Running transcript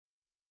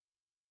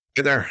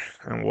Hey there,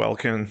 and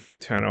welcome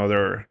to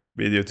another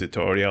video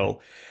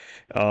tutorial.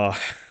 Uh,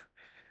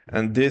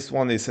 and this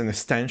one is an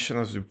extension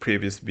of the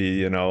previous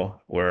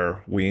video,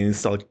 where we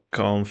install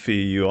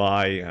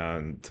ComfyUI,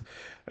 and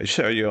I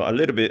show you a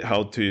little bit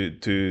how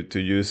to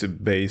use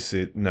it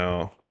basic,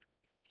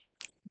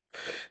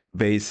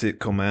 basic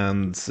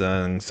commands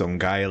and some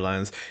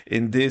guidelines.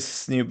 In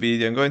this new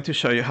video, I'm going to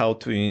show you how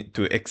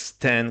to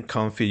extend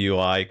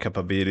ComfyUI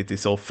capability.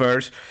 So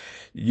first,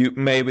 you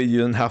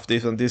don't have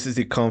this one. This is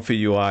the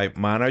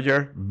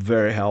ComfyUI-Manager,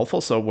 very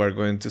helpful. So we're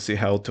going to see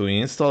how to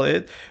install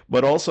it,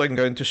 but also I'm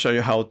going to show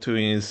you how to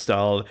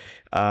install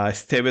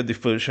Stable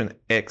Diffusion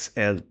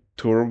XL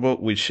Turbo,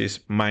 which is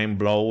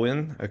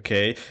mind-blowing.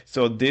 Okay,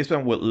 so this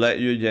one will let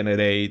you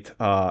generate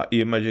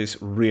images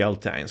real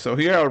time. So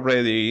here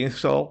already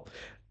installed.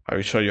 I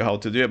will show you how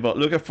to do it, but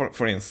look at,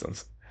 for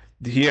instance,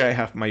 here I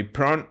have my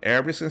prompt,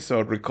 everything.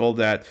 So recall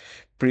that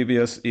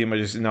previous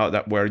images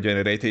that were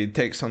generated, it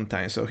takes some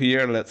time. So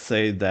here, let's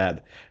say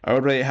that I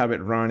already have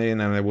it running,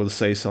 and I will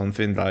say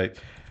something like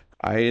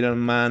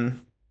Iron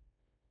Man,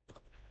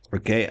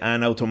 okay,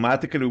 and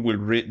automatically will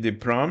read the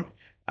prompt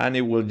and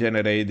it will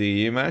generate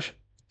the image.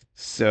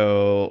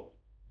 So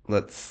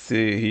let's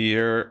see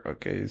here.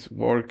 Okay, it's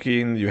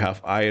working. You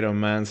have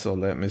Iron Man. So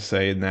let me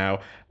say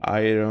now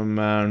Iron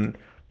Man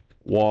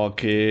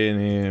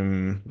walking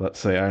in, let's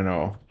say, I don't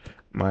know,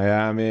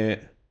 Miami,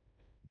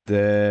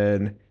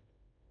 then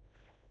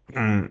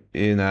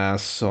in a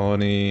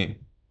sunny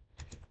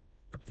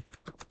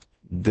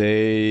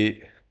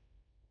day,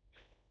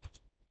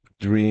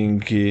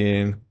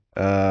 drinking,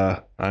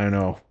 I don't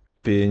know,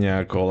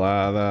 piña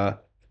colada,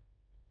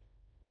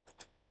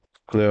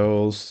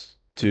 close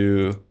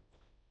to,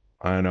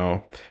 I don't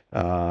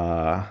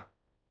know,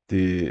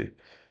 the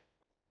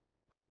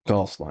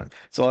coastline.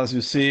 So as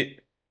you see,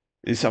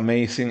 it's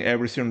amazing,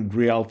 everything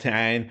real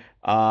time.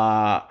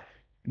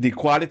 The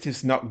quality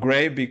is not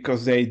great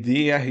because the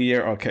idea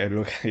here, okay,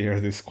 look here,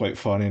 this is quite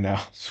funny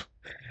now.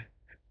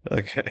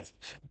 Okay,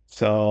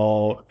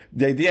 so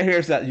the idea here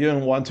is that you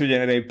don't want to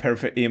generate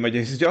perfect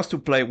images, it's just to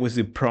play with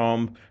the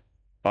prompt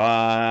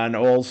and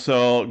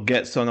also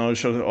get some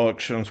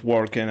options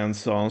working and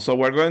so on. So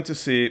we're going to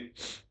see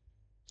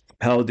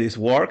how this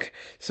work.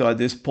 So at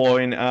this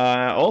point,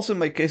 also in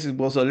my case, it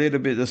was a little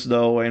bit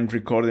slow in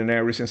recording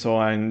everything. So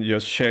I'm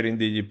just sharing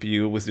the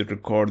GPU with the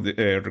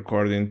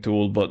recording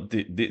tool, but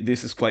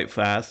this is quite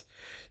fast.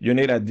 You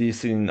need a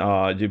decent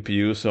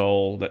GPU.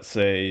 So let's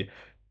say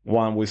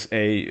one with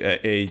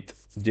 8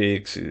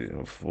 gigs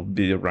of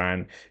video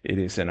RAM, it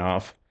is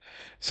enough.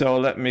 So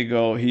let me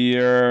go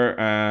here,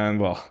 and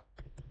well,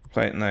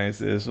 quite nice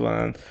this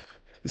one.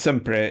 It's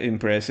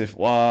impressive.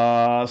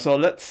 So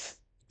let's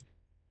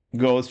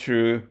go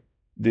through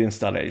the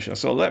installation.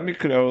 So let me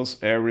close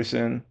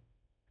everything.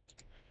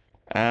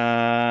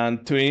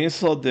 And to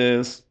install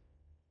this,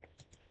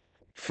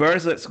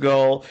 first let's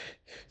go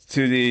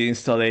to the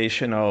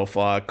installation of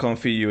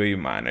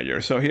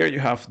ComfyUI-Manager. So here you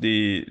have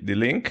the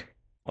link,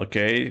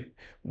 okay,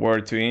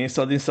 where to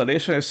install. The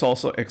installation is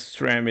also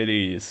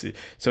extremely easy.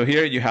 So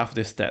here you have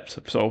the steps.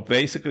 So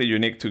basically you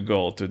need to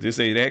go to this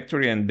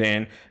directory and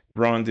then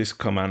run this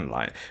command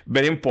line.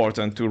 Very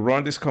important, to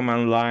run this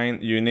command line,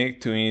 you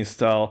need to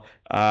install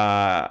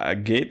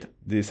Git,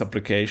 this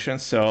application.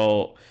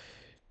 So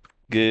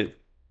Git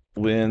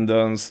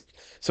Windows.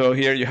 So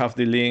here you have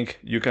the link.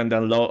 You can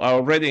download. I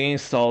already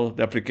installed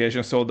the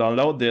application, so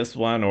download this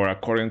one, or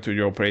according to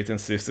your operating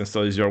system.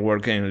 So if you're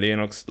working in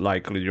Linux,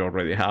 likely you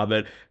already have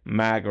it.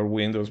 Mac or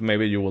Windows,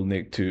 maybe you will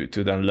need to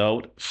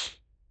download.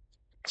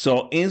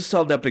 So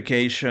install the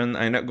application.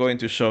 I'm not going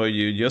to show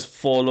you, just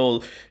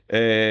follow,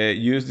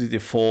 use the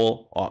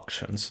default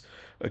options.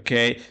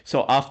 Okay,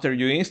 so after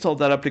you install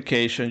that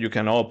application, you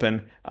can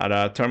open at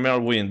a terminal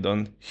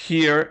window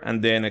here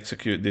and then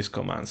execute this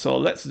command. So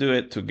let's do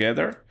it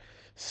together.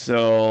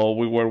 So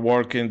we were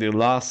working the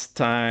last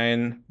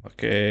time.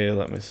 Okay,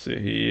 let me see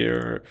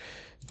here.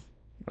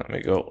 Let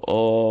me go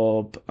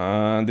up.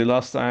 And the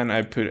last time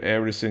I put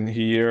everything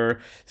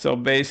here. So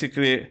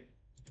basically,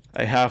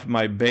 I have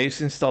my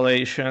base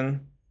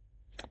installation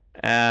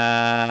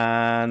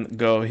and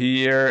go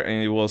here,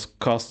 and it was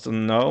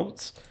custom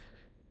nodes.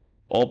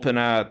 Open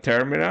a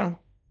terminal,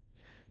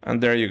 and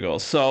there you go.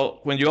 So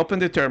when you open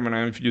the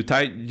terminal, if you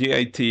type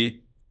git,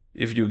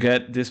 if you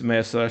get this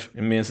message,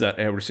 it means that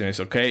everything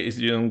is okay. If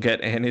you don't get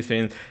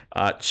anything,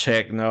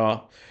 check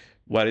now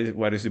what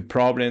is the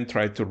problem,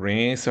 try to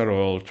reinstall,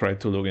 or try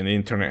to look in the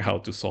internet how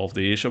to solve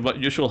the issue, but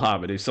you should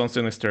have it. If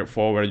something is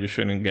straightforward, you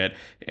shouldn't get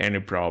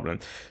any problem.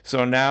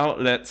 So now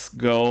let's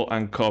go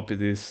and copy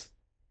this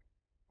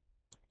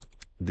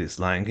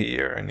line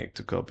here. I need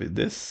to copy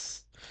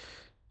this.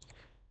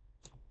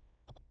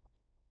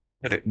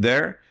 Put it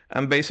there,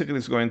 and basically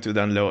it's going to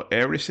download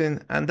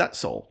everything, and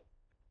that's all.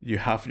 You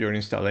have your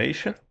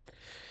installation,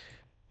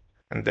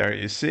 and there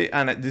you see,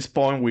 and at this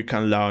point we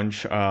can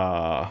launch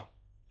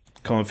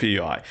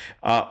ComfyUI.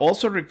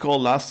 Also recall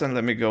last time,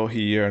 let me go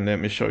here and let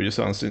me show you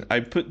something.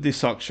 I put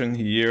this option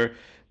here,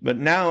 but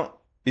now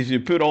if you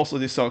put also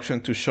this option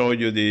to show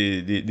you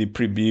the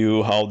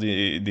preview, how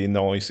the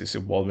noise is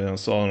evolving and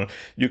so on,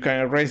 you can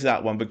erase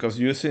that one, because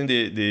using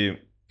the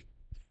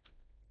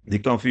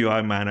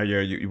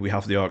ComfyUI-Manager, we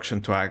have the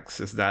option to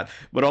access that.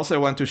 But also I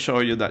want to show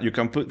you that you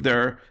can put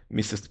there,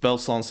 misspell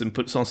something,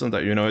 put something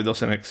that you know it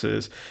doesn't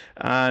exist.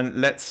 And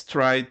let's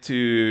try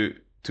to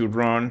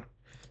run,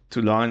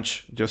 to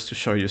launch, just to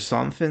show you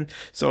something.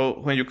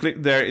 So when you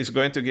click there, it's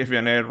going to give you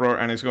an error,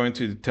 and it's going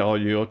to tell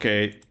you,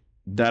 okay,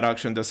 that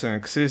option doesn't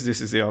exist. This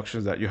is the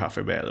options that you have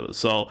available.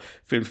 So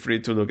feel free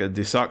to look at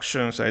these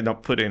options. I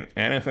don't put in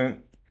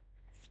anything,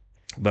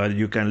 but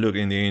you can look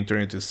in the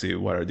internet to see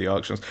what are the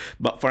options.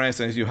 But for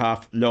instance, you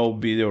have low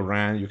video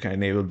RAM, you can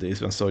enable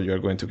this one, so you're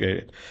going to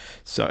get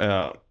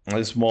so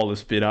a small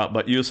speed up.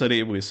 But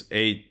usually with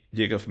 8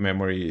 gig of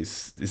memory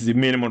is the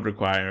minimum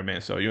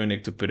requirement, so you don't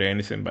need to put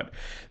anything. But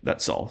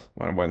that's all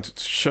what I wanted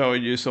to show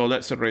you. So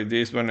let's erase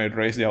this one,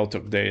 erase the auto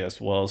update as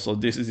well. So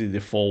this is the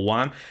default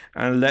one,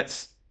 and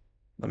let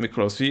me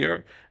close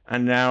here,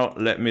 and now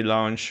let me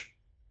launch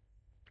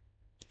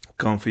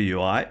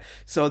ComfyUI.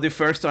 So the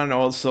first one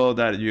also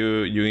that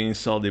you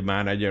install the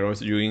manager, or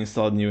you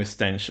install new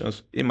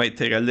extensions. It might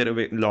take a little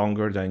bit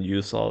longer than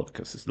usual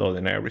because it's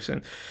loading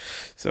everything.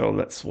 So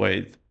let's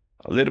wait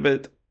a little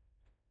bit.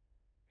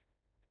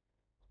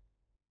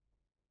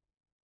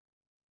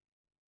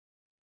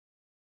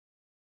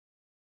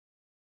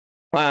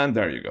 And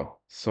there you go.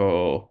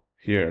 So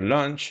here,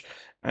 launch.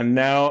 And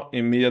now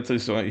immediately,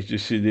 so if you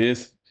see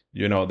this,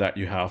 you know that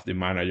you have the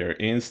manager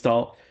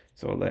installed.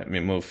 So let me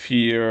move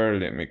here,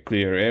 let me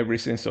clear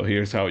everything. So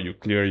here's how you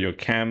clear your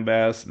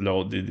canvas,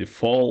 load the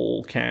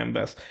default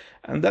canvas,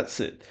 and that's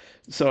it.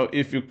 So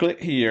if you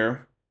click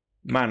here,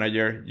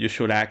 manager, you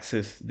should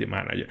access the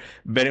manager.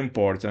 Very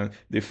important.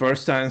 The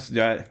first times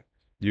that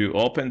you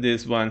open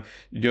this one,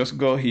 just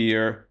go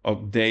here,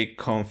 update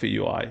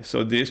ComfyUI.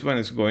 So this one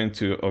is going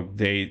to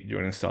update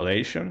your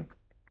installation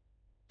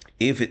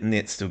if it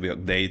needs to be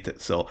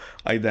updated. So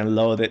I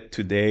downloaded it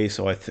today,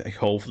 so I think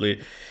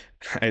hopefully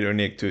I don't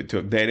need to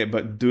update it,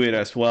 but do it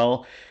as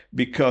well,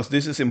 because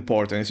this is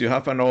important. If you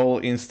have an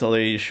old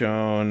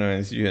installation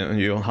and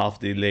you don't have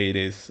the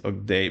latest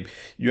update,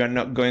 you are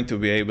not going to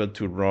be able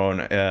to run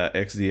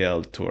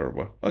XDL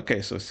Turbo.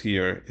 Okay, so it's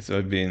here, it's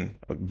been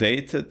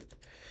updated.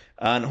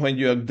 And when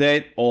you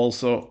update,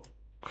 also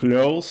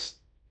close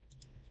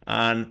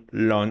and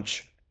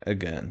launch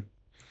again.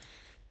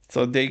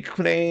 So they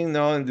claim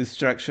no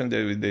distraction.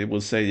 They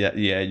will say that,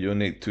 yeah, you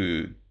need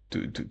to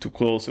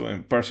close. So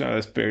in personal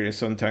experience,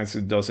 sometimes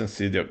it doesn't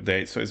see the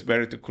update. So it's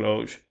better to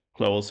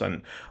close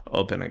and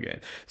open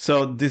again.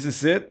 So this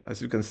is it.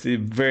 As you can see,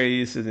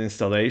 very easy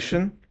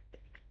installation.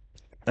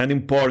 And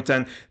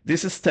important,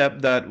 this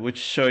step that we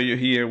show you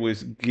here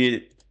with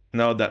Git,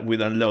 now that we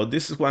download,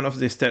 this is one of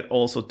the steps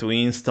also to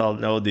install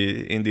now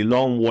in the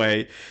long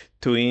way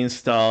to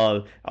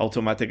install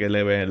automatic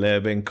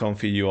 11.11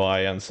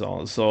 ComfyUI and so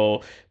on.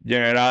 So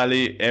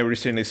generally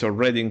everything is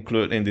already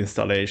included in the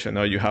installation.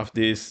 Now you have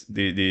this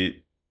the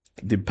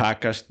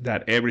package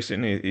that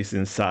everything is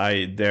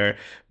inside there,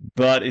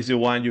 but if you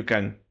want, you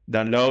can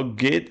download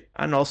Git,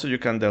 and also you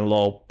can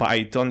download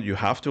Python. You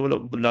have to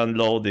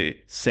download the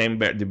same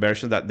the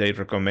version that they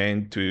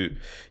recommend to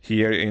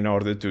here in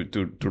order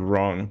to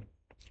run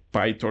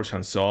PyTorch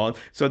and so on.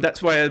 So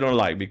that's why I don't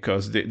like,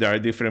 because there are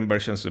different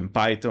versions in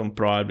Python.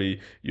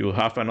 Probably you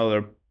have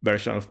another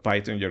version of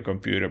Python in your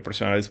computer,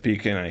 personally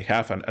speaking, and I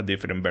have a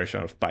different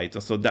version of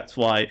Python. So that's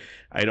why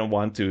I don't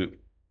want to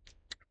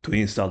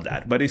install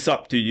that, but it's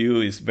up to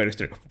you. It's very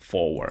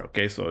straightforward.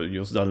 Okay, so you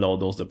just download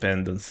those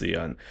dependency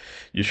and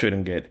you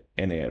shouldn't get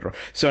any error.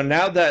 So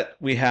now that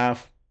we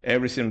have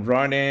everything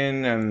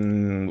running,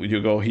 and you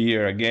go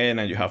here again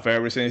and you have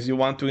everything, if you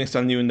want to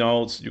install new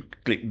nodes, you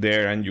click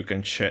there and you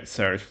can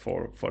search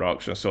for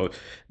options. So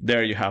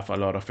there you have a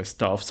lot of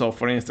stuff. So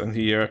for instance,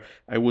 here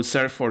I would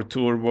search for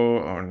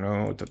Turbo or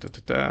no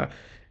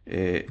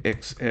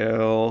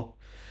XL,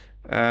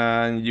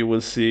 and you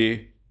will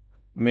see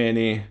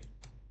many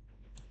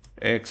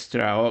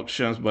extra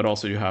options, but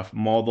also you have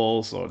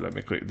models. So let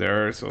me click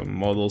there. So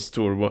models,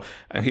 Turbo,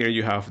 and here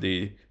you have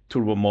the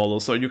Turbo model.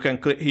 So you can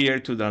click here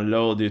to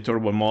download the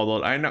Turbo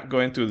model. I'm not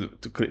going to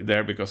click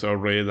there because I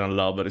already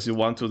download, but if you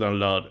want to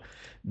download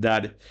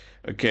that,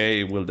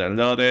 okay, we'll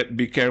download it.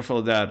 Be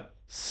careful that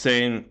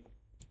same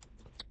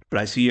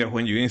place here,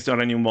 when you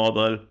install a new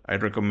model, I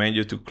recommend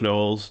you to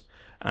close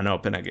and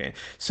open again.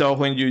 So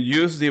when you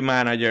use the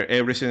manager,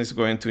 everything is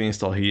going to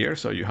install here.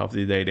 So you have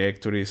the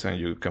directories and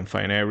you can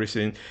find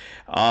everything.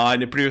 In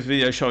the previous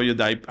video, I showed you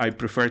that I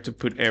prefer to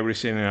put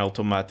everything in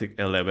automatic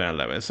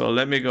 11.11. So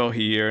let me go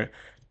here,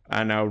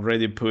 and I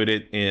already put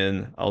it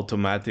in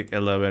automatic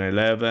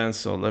 11.11.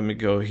 So let me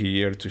go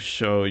here to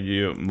show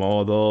you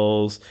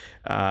models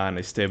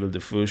and Stable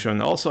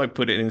Diffusion. Also, I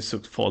put it in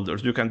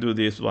subfolders. You can do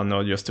this one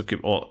now just to keep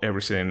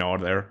everything in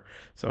order.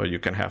 So you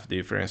can have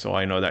different. So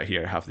I know that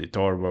here I have the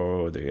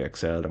Turbo, the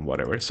XL, and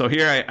whatever. So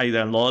here I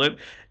downloaded.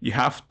 You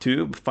have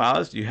two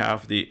files. You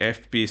have the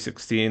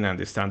FP16 and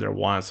the standard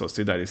one. So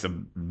see that it's a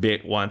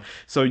big one.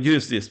 So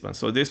use this one.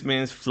 So this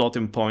means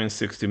floating point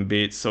 16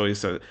 bits. So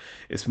it's a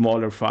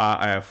smaller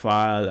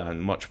file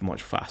and much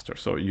faster.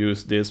 So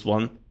use this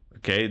one.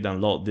 Okay,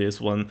 download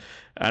this one.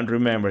 And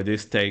remember,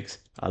 this takes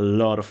a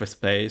lot of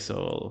space.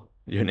 So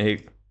you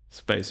need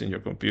space in your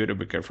computer.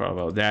 Be careful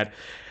about that.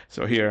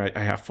 So here I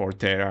have 4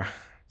 tera.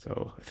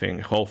 So I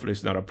think hopefully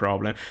it's not a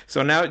problem.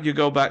 So now you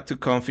go back to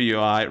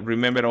ComfyUI.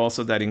 Remember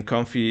also that in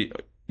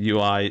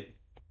ComfyUI,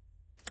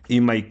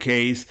 in my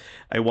case,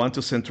 I want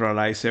to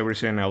centralize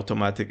everything in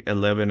automatic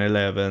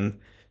 1111.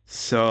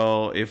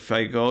 So if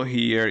I go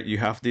here, you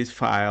have this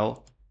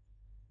file.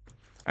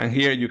 And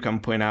here you can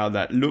point out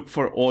that look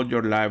for all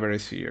your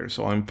libraries here.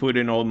 So I'm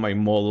putting all my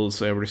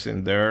models,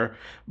 everything there.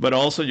 But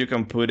also you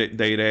can put it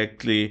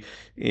directly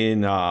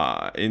in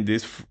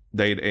these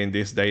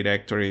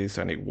directories,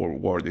 and it will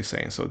work the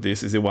same. So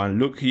this is the one.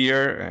 Look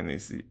here, and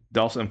if it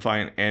doesn't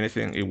find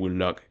anything, it will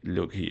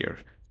look here.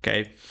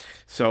 Okay.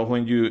 So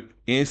when you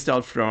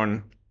install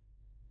from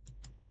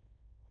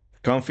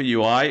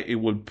ComfyUI, it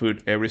will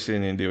put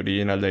everything in the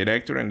original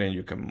directory, and then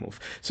you can move.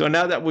 So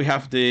now that we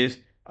have this,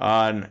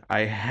 and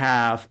I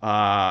have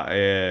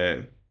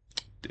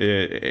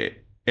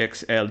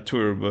XL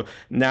Turbo,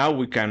 now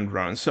we can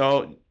run.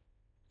 So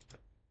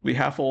we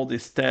have all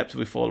these steps,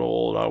 we follow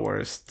all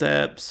our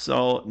steps.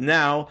 So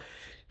now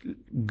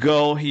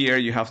go here,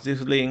 you have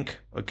this link,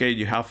 okay,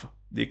 you have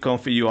the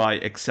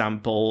ComfyUI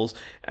examples,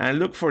 and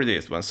look for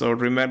this one. So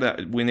remember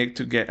that we need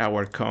to get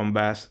our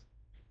canvas.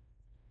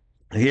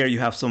 Here you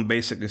have some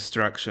basic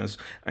instructions,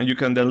 and you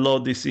can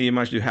download this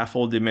image. You have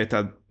all the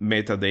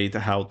metadata,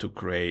 how to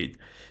create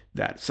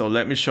that. So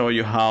let me show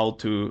you how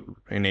to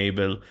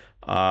enable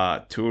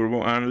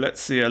Turbo, and let's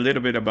see a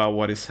little bit about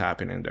what is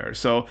happening there.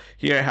 So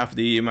here I have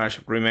the image.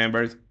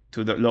 Remember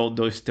to load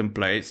those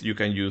templates, you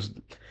can use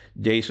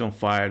JSON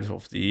files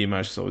of the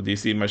image. So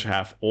this image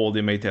have all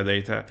the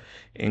metadata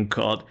in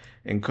code,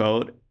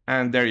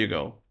 and there you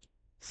go.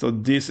 So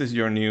this is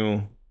your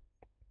new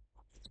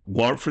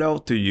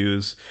workflow to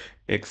use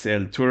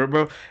XL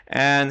Turbo,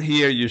 and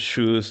here you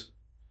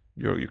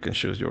can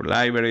choose your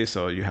library,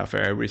 so you have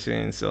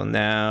everything. So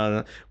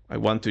now I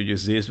want to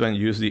use this one,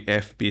 use the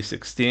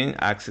FP16,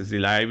 access the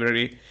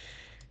library,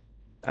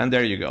 and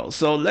there you go.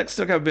 So let's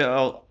talk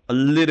about a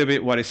little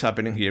bit what is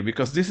happening here,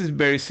 because this is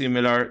very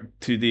similar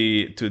to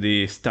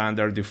the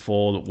standard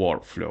default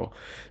workflow.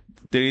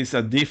 There is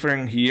a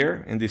difference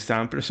here in the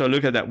sampler. So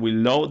look at that. We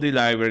load the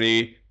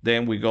library,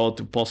 then we go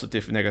to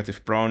positive,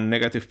 negative prompt.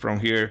 Negative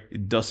prompt here,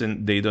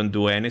 they don't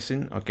do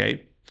anything,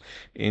 okay?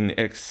 In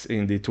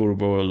the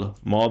Turbo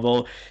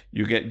model,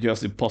 you get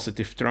just the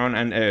positive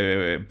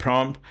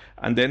prompt,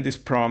 and then this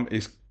prompt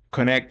is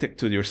connected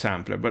to your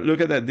sampler. But look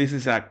at that, this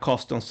is a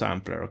custom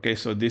sampler, okay?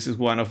 So this is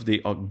one of the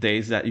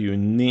updates that you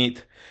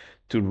need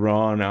to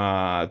run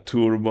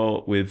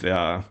Turbo with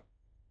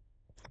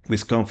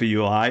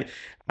ComfyUI.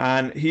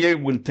 And here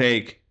will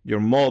take your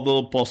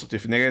model,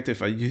 positive,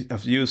 negative,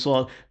 as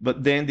usual.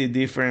 But then the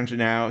difference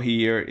now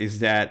here is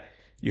that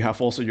you have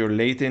also your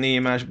latent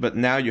image, but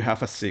now you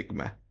have a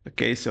sigma.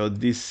 Okay, so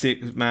this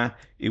sigma,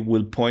 it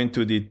will point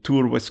to the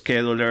turbo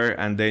scheduler,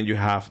 and then you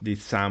have the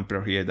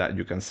sampler here that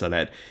you can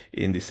select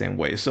in the same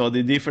way. So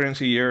the difference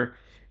here,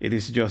 it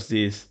is just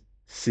this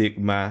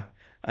sigma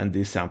and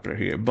this sampler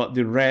here, but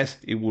the rest,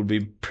 it will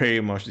be pretty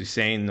much the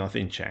same,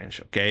 nothing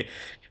changed, okay?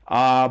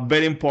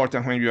 Very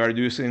important when you are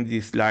using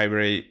this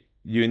library,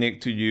 you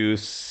need to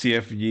use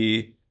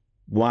CFG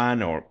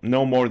 1 or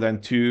no more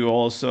than 2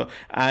 also,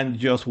 and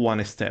just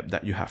one step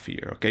that you have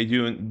here, okay?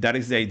 That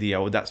is the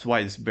idea. That's why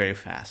it's very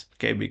fast,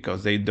 okay?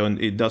 Because it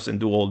doesn't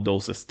do all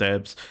those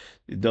steps.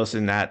 It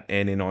doesn't add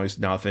any noise,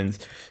 nothing.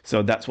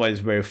 So that's why it's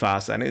very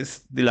fast. And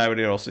the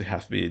library also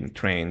has been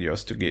trained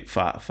just to get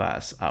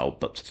fast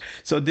outputs.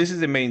 So this is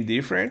the main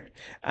difference.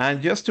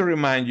 And just to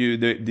remind you,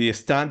 the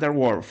standard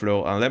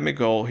workflow, and let me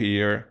go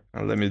here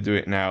and let me do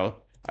it now.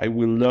 I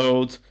will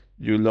load,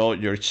 you load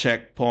your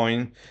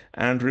checkpoint.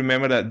 And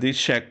remember that this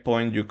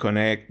checkpoint, you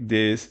connect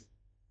this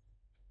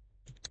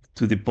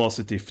to the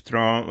positive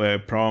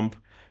prompt.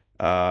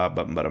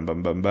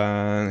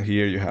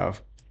 Here you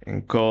have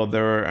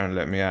encoder, and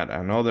let me add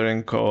another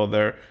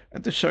encoder,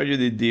 and to show you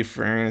the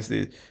difference,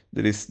 there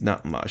is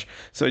not much.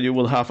 So you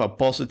will have a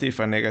positive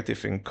and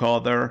negative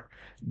encoder,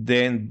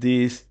 then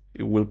this,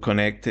 it will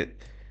connect it.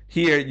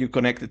 Here you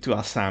connect it to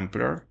a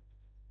sampler,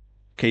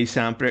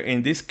 sampler.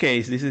 In this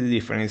case, this is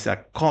different. It's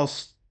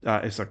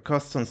a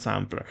custom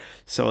sampler.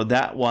 So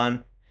that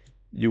one,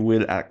 you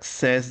will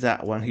access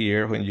that one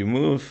here when you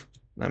move.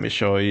 Let me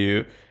show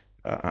you.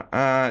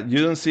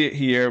 You don't see it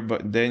here,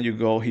 but then you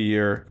go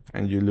here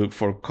and you look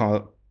for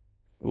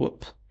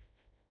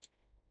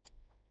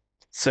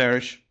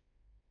search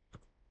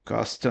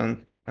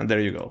custom, and there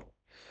you go.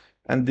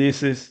 And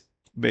this is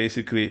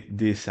basically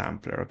this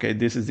sampler, okay?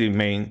 This is the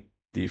main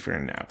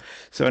difference now.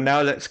 So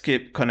now let's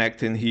keep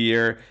connecting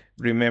here.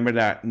 remember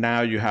that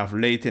now you have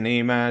latent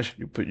image.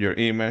 You put your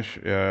image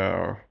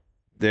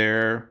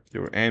there,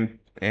 your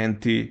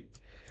empty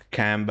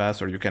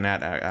canvas, or you can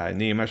add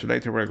an image.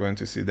 Later we're going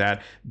to see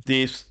that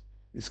this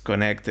is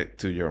connected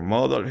to your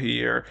model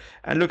here.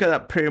 And look at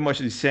that, pretty much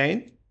the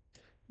same,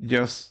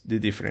 just the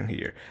different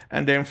here.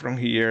 And then from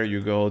here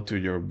you go to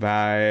your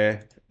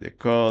by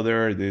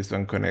decoder, this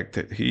one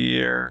connected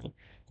here,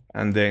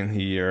 and then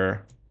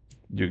here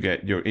you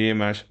get your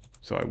image.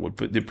 So I will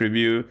put the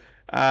preview,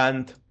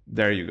 and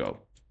there you go.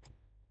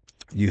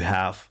 You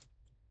have,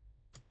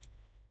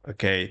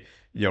 okay,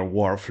 your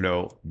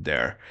workflow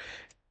there.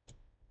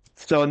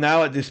 So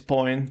now at this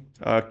point,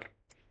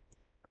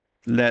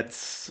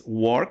 let's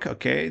work.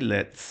 Okay,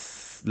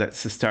 let's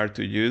start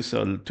to use.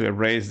 So to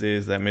erase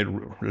this, let me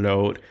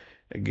load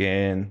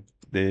again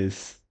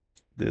this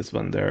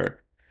one there.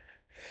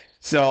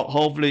 So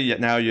hopefully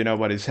now you know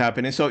what is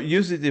happening. So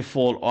use the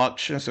default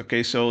options.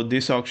 Okay, so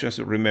these options,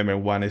 remember,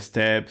 one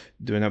step,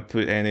 do not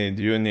put any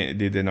unit,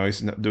 the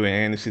noise not doing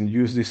anything,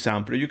 use the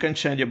sampler. You can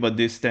change it, but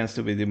this tends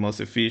to be the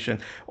most efficient.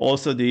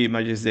 Also the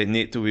images, they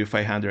need to be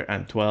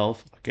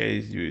 512.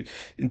 Okay,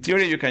 in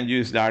theory you can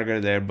use darker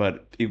there,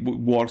 but it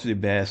works the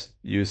best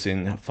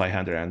using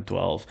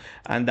 512,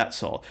 and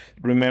that's all.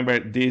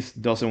 Remember, this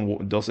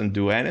doesn't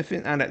do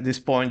anything, and at this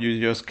point you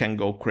just can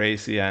go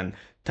crazy and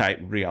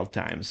type real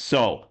time.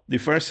 So the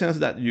first sense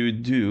that you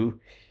do,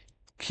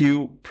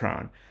 Q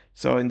prompt.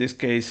 So in this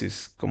case,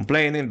 it's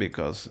complaining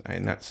because I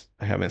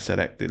haven't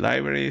selected the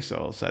library. So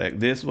I'll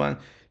select this one,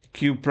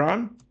 Q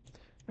prompt,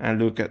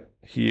 and look at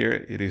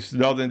here. It is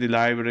loading the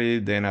library.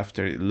 Then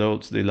after it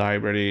loads the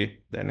library,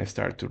 then I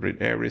start to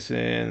read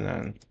everything.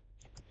 And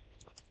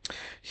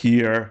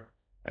here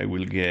I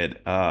will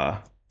get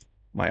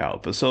my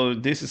output. So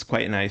this is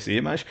quite a nice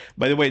image.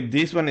 By the way,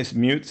 this one is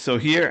mute. So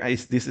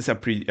this is a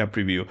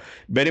preview.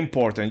 Very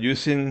important,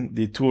 using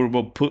the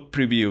turbo put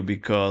preview,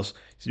 because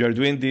if you're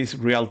doing this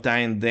real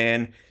time,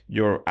 then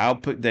your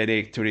output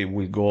directory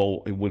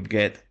will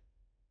get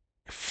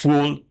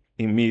full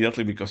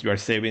immediately, because you are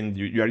saving,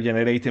 you are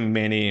generating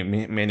many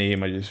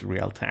images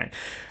real time.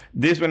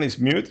 This one is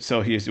mute,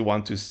 so here's you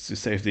want to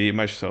save the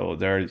image. So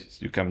there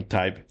you can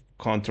type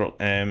Control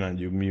M and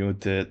you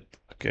mute it.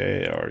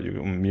 Okay, or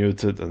you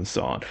mute it and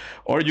so on,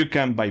 or you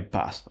can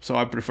bypass. So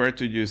I prefer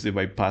to use the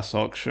bypass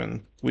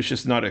option, which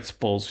is not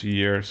exposed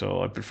here,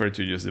 so I prefer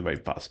to use the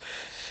bypass.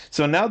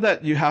 So now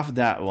that you have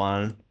that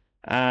one,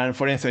 and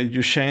for instance,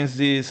 you change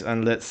this,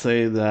 and let's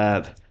say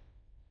that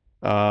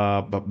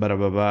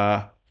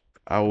Aurora,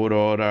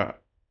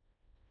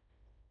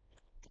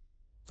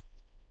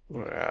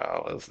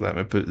 well, let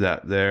me put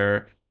that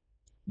there.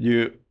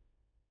 You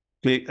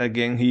click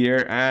again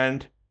here,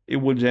 and it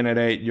will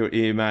generate your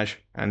image,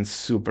 and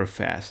super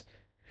fast.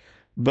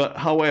 But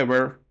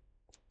however,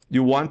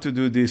 you want to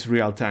do this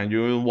real time.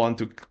 You will want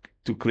to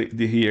click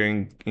the here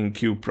in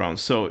Q prompt.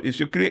 So if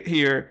you click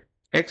here,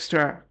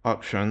 extra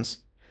options,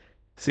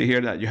 see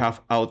here that you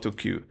have auto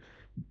queue.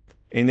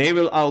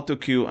 Enable auto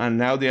queue, and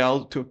now the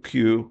auto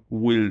queue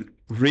will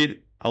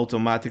read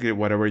automatically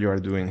whatever you are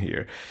doing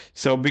here.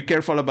 So be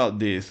careful about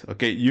this.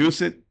 Okay,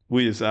 use it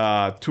with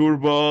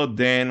turbo.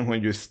 Then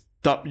when you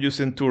stop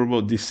using turbo,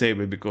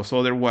 disable it, because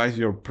otherwise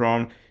your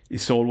prompt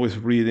is always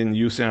reading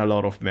using a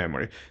lot of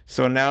memory.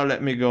 So now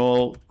let me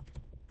go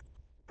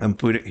and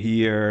put it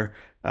here.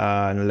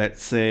 And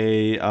let's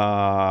say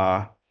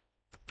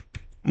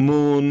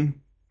moon.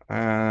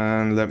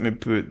 And let me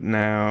put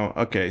now,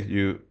 okay,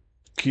 you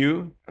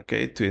Q,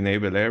 okay, to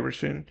enable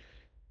everything.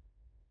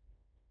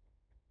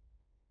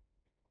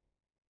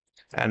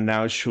 And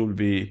now it should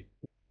be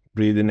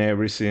reading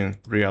everything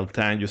real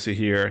time. You see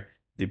here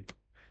the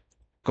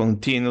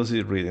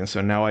continuously reading. So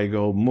now I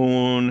go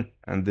moon,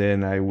 and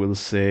then I will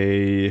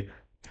say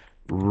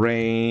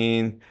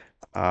rain,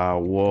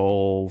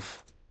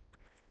 wolf,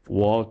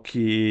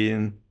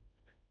 walking,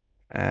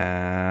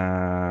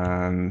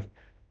 and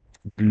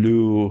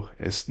blue,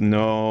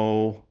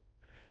 snow,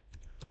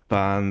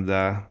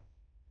 panda,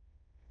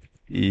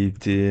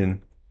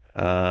 eating,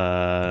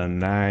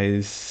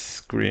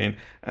 nice green,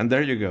 and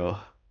there you go.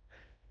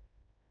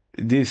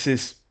 This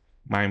is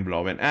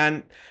mind-blowing.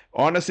 And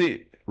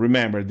honestly,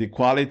 remember, the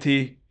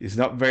quality is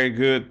not very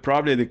good.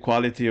 Probably the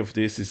quality of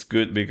this is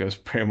good because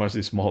pretty much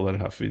this model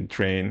have been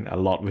trained a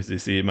lot with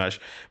this image.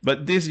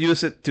 But this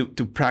use it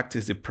to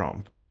practice the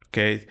prompt.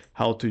 Okay,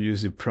 how to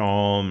use the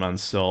prompt and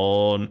so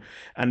on.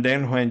 And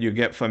then when you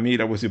get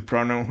familiar with the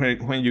prompt,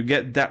 when you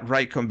get that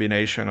right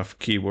combination of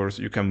keywords,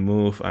 you can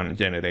move and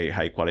generate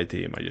high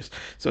quality images.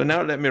 So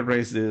now let me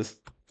erase this.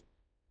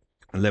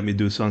 Let me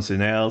do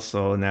something else.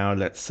 So now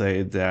let's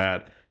say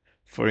that,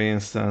 for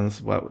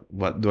instance,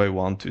 what do I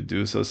want to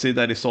do? So see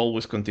that it's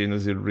always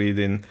continuously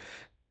reading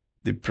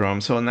the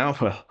prompt. So now,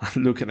 well,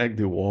 I'm looking at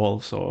the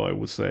wall. So I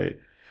would say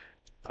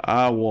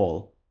a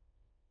wall,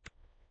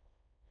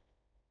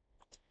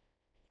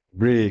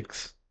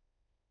 bricks.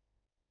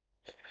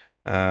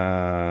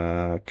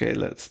 Okay,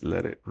 let's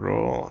let it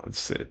roll. Let's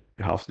see.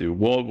 You have the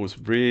wall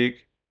with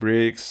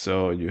bricks.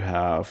 So you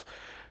have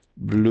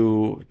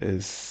blue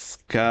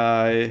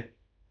sky,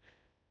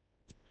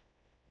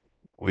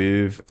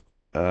 with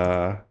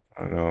I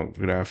don't know,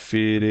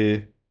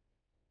 graffiti.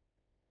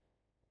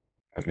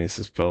 I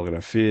misspelled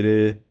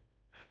graffiti.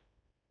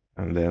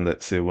 And then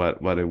let's see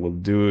what it will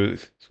do.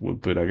 We'll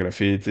put a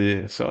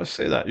graffiti. So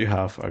say that you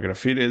have a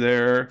graffiti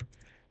there,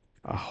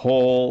 a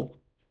hole,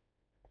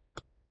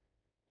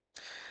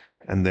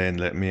 and then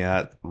let me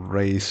add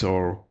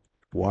razor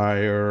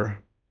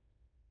wire.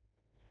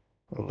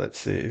 Well, let's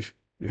see if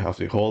you have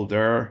the hole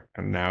there,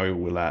 and now it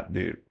will add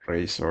the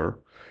razor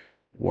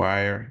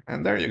wire,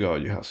 and there you go.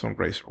 You have some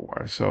razor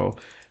wire. So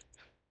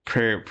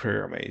pretty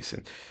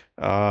amazing.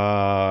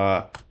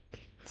 Uh,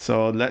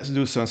 so let's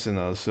do something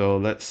else. So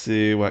let's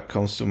see what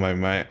comes to my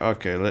mind.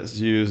 Okay, let's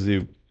use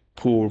the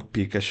poor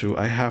Pikachu.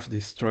 I have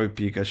destroyed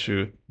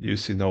Pikachu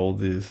using all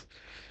this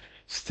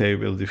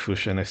stable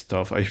diffusion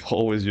stuff. I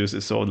always use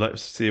it. So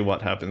let's see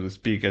what happens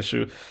with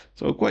Pikachu.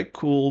 So quite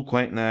cool,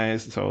 quite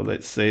nice. So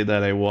let's say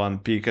that I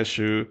want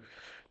Pikachu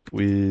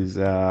with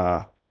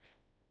a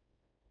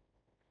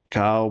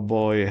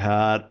cowboy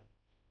hat.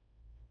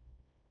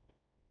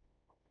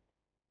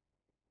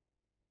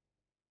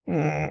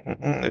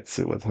 Let's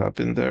see what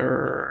happened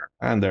there.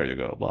 And there you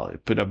go. Well, I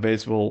put a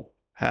baseball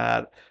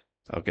hat.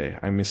 Okay,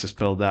 I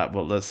misspelled that,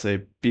 but let's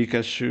say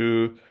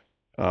Pikachu,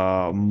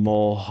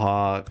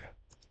 mohawk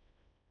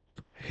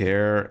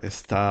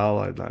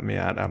hairstyle. Let me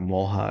add a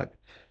mohawk.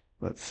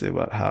 Let's see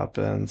what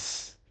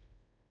happens.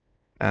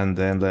 And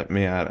then let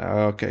me add,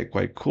 okay,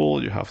 quite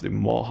cool. You have the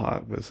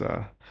mohawk with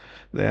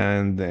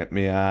then let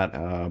me add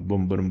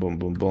boom, boom, boom,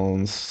 boom,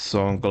 boom,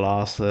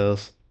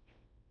 sunglasses,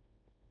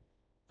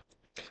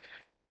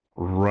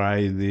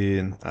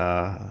 riding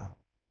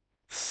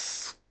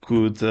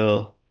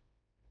scooter.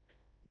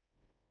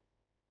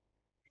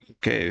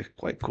 Okay,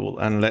 quite cool.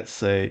 And let's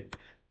say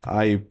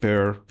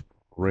hyper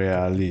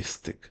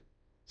realistic.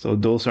 So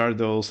those are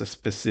those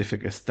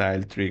specific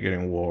style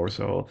triggering words.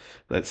 So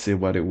let's see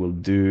what it will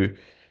do.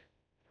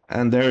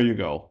 And there you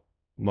go.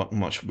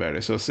 Much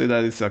better. So see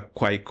that it's a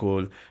quite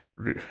cool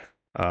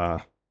uh,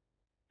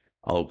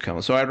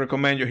 outcome. So I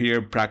recommend you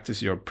here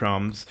practice your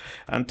prompts.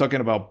 I'm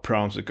talking about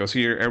prompts because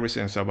here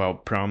everything is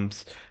about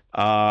prompts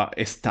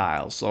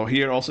styles. So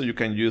here also you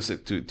can use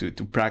it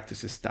to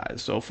practice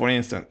styles. So for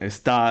instance,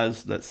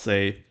 styles, let's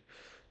say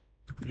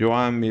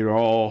Joan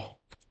Miro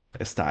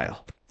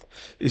style.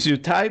 If you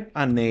type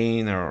a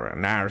name or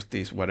an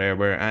artist,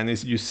 whatever, and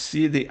if you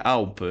see the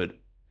output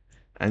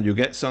and you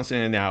get something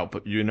in the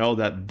output, you know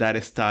that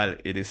that style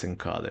it is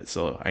encoded.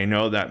 So I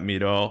know that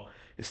Miro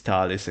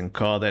style is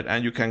encoded,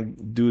 and you can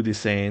do the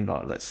same.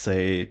 Let's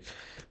say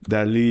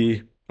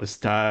Dali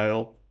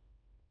style,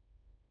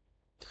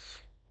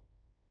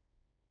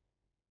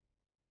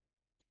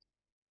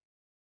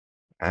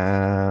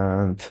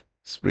 and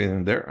it's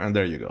written there, and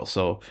there you go.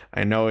 So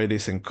I know it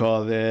is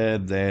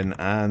encoded. Then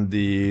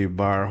Andy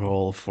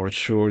Barhol for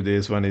sure.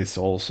 This one is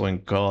also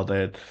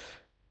encoded.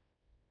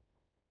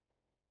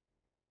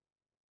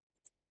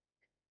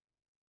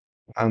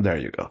 And there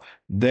you go.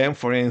 Then,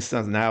 for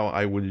instance, now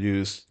I will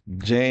use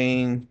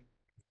Jane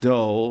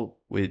Doe,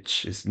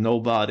 which is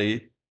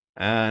nobody.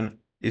 And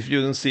if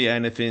you don't see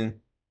anything,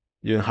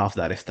 you don't have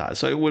that style.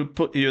 So it will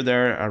put you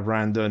there a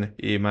random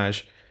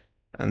image,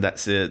 and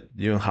that's it.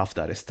 You don't have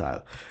that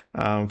style.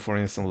 For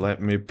instance, let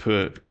me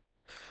put,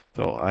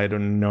 so I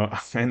don't know,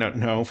 I don't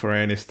know for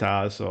any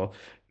style. So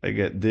I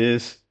get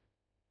this.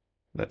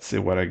 Let's see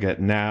what I get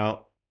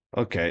now.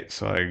 Okay,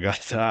 so I got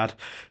that.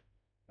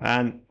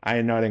 And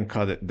I not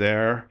encoded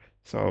there,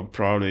 so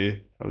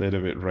probably a little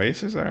bit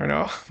racist, I don't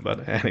know. But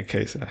in any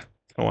case, I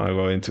don't want to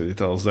go into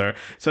details there.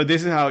 So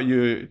this is how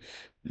you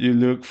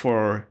look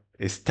for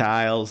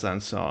styles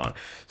and so on.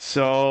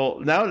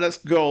 So now let's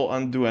go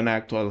and do an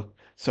actual.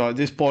 So at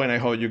this point, I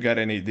hope you get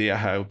an idea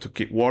how to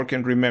keep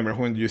working. Remember,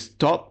 when you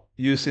stop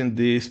using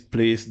this,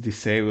 please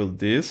disable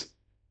this.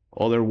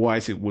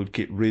 Otherwise, it will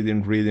keep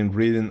reading, reading,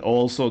 reading.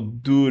 Also,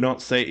 do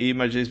not say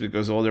images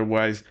because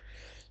otherwise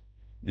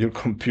your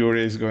computer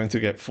is going to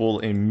get full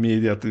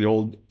immediately.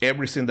 All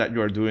everything that you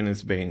are doing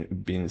is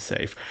being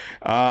safe.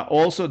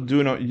 Also,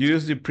 do not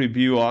use the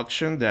preview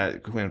option.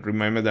 That when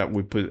remember that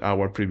we put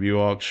our preview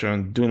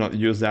option. Do not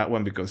use that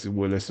one because it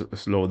will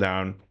slow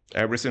down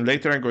everything.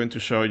 Later, I'm going to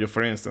show you,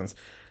 for instance,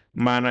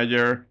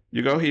 manager.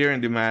 You go here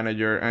in the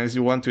manager, and if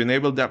you want to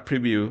enable that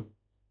preview,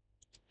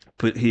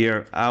 put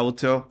here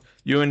auto.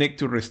 You need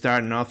to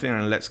restart nothing,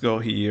 and let's go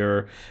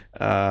here.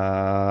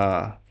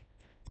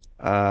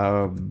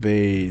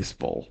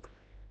 Baseball.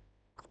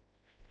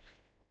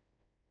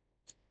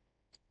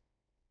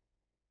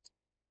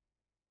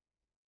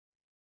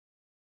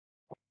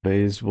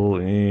 Baseball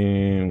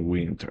in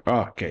winter.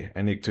 Oh, okay,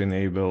 I need to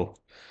enable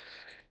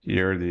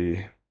here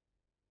the.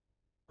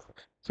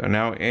 So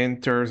now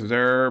enters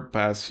there,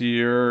 pass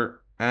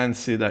here, and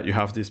see that you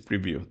have this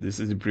preview. This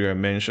is the preview I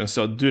mentioned.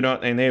 So do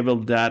not enable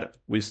that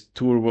with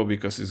Turbo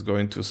because it's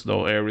going to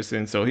slow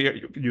everything. So here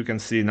you can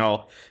see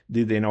now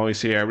the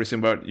noise here,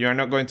 everything, but you're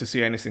not going to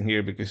see anything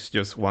here because it's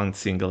just one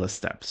single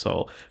step.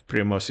 So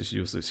pretty much it's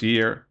useless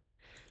here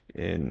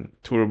in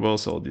Turbo,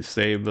 so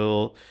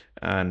disable,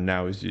 and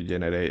now as you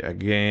generate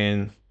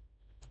again,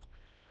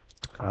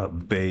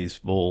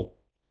 baseball.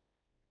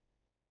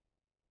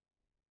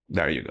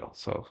 There you go.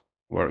 So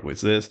work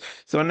with this.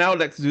 So now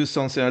let's do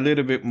something a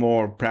little bit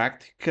more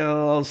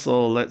practical.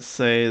 So let's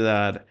say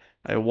that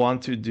I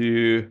want to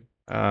do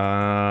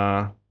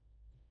a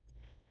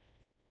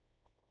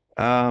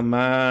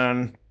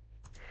man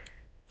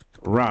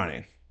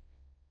running.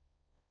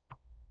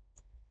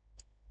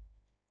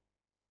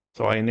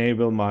 So I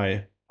enable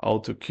my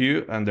auto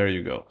cue, and there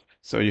you go.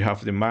 So you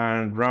have the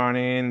man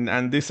running,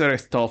 and these are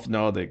stuff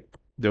now that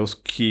those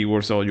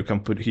keywords all you can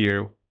put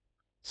here.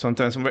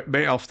 Sometimes,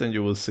 very often,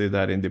 you will see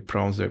that in the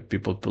prompts that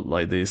people put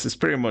like this. It's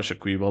pretty much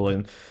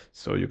equivalent.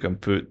 So you can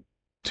put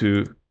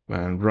to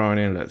man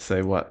running. Let's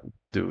say, what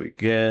do we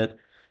get?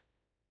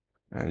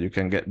 And you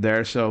can get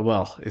there. So,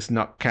 well, it's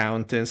not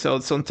counting. So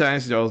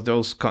sometimes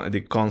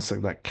the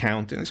concept like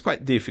counting, it's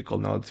quite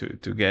difficult now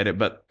to get it.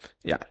 But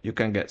yeah, you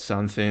can get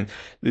something.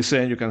 The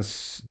same, you can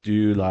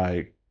do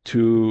like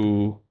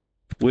two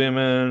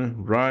women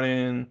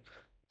running.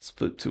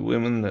 Split two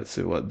women. Let's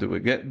see, what do we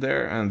get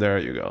there? And there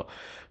you go.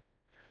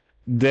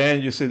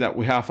 Then you see that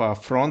we have a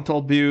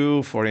frontal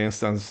view, for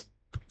instance,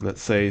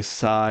 let's say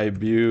side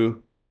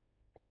view.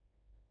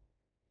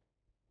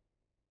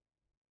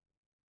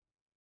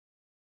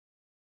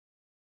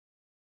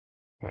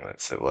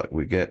 Let's see what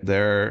we get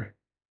there.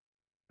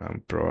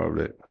 And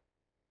probably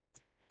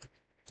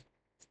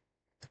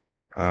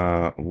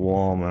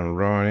woman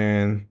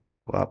running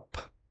up.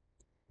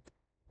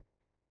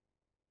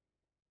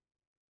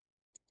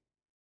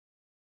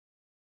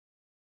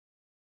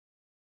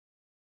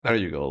 There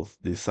you go.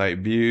 The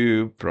side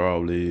view,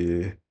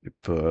 probably you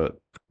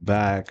put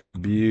back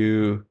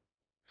view.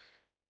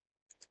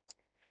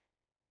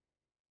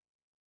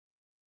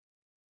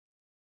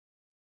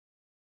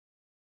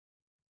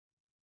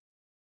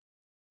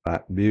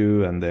 Back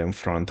view and then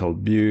frontal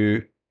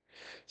view.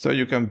 So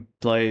you can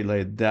play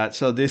like that.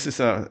 So this is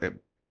a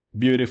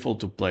beautiful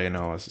to play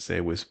now, as I say,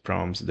 with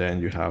prompts.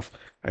 Then you have,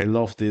 I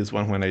love this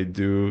one when I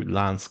do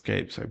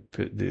landscapes. I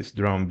put these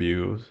drone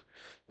views,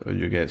 so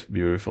you get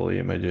beautiful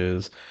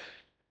images.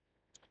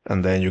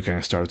 And then you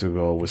can start to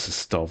go with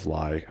stuff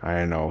like, I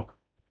don't know,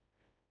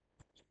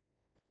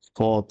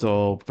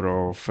 photo,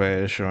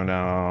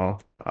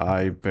 professional,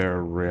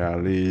 hyper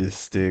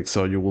realistic.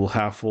 So you will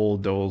have all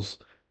those,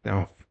 you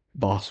know,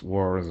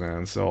 buzzwords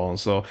and so on.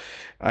 So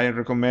I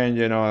recommend,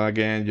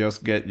 again,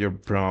 just get your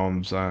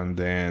prompts and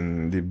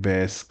then the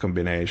best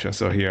combination.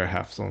 So here I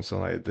have something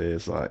like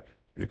this, like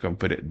you can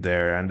put it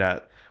there, and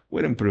that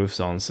will improve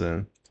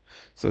something.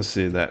 So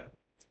see that.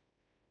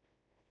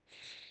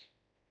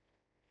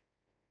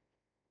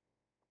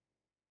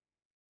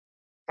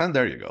 And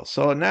there you go.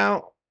 So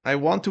now I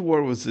want to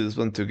work with this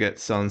one to get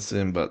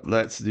something, but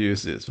let's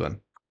use this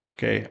one.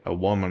 Okay, a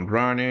woman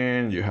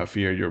running. You have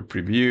here your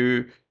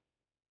preview.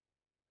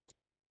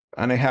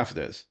 And I have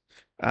this.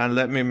 And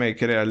let me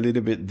make it a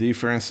little bit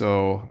different.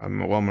 So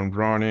I'm a woman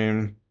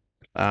running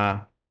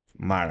a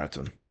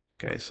marathon.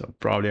 Okay, so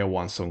probably I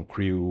want some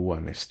crew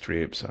and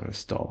strips and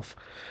stuff.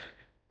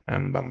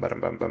 And bam, bam,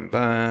 bam, bam,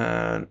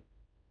 bam.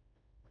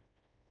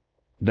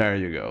 There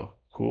you go.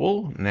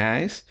 Cool,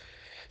 nice.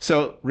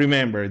 So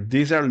remember,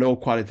 these are low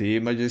quality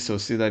images, so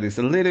see that it's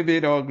a little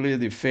bit ugly,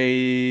 the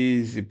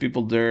face, the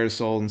people there,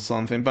 so on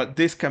something, but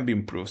this can be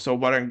improved. So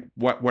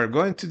what we're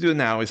going to do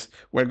now is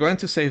we're going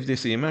to save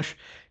this image,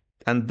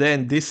 and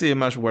then this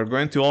image, we're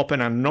going to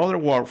open another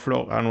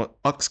workflow, an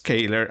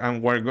upscaler,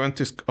 and we're going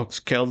to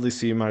upscale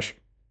this image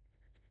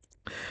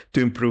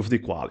to improve the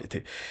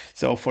quality.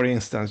 So for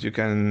instance, you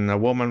can, a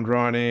woman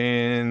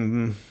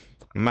running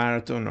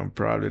marathon, or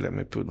probably let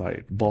me put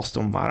like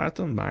Boston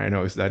Marathon. I don't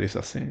know if that is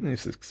a thing.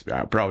 It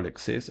probably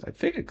exists. I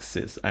think it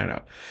exists. I don't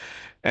know.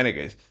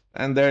 Anyways,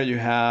 and there you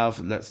have,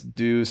 let's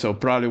do, so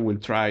probably we'll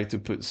try to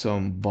put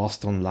some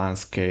Boston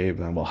landscape,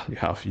 and well, you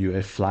have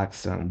UA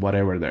flags and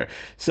whatever there.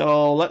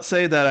 So let's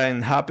say that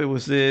I'm happy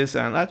with this,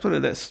 and actually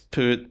let's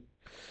put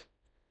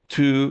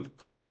two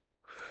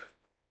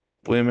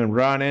women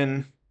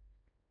running.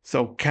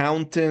 So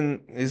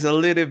counting is a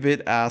little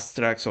bit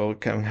abstract, so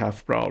it can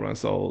have problems.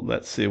 So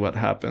let's see what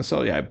happens.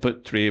 So yeah, I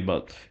put three,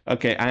 but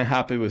okay, I'm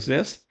happy with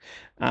this.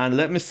 And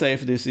let me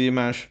save this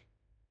image.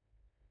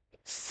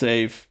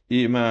 Save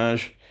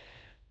image.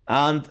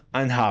 And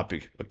I'm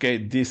happy. Okay,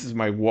 this is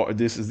my work.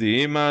 This is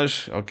the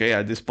image. Okay,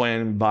 at this point,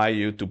 I invite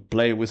you to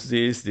play with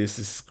this. This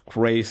is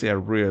crazy. I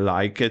really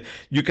like it.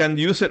 You can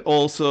use it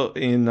also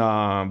in,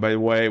 by the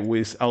way,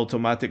 with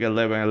automatic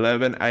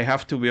 1111. I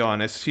have to be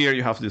honest. Here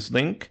you have this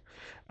link,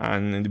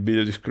 and in the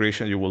video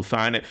description you will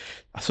find it.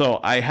 So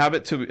I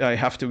have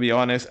to be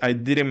honest. I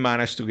didn't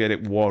manage to get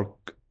it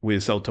work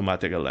with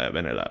automatic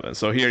 1111.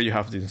 So here you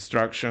have the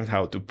instructions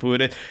how to put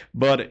it,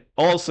 but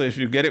also if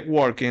you get it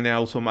working in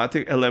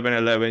automatic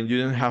 1111,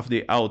 you don't have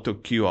the auto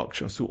cue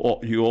option, so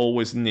you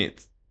always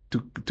need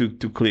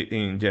to click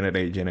in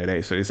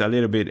generate. So it's a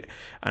little bit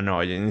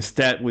annoying.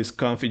 Instead, with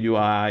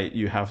ComfyUI,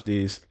 you have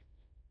this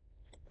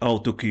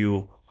auto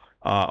cue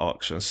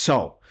option.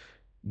 So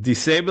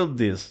disable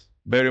this,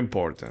 very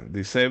important.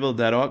 Disable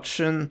that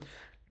option.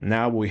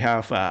 Now we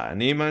have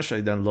an image.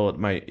 I download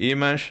my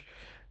image.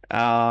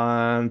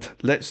 And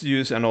let's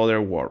use another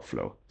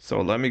workflow.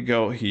 So let me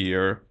go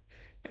here.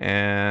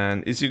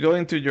 And as you go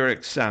into your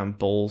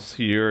examples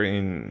here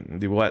in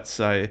the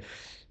website,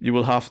 you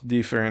will have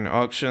different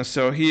options.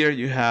 So here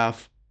you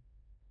have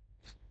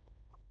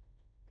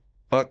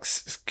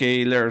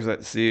upscalers.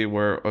 Let's see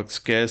where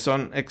upscale,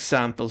 some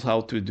examples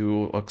how to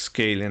do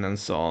upscaling and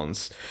so on.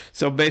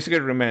 So basically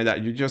remember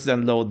that you just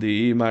download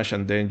the image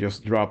and then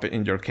just drop it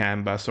in your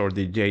canvas or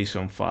the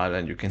JSON file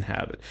and you can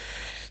have it.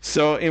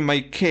 So in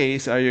my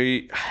case,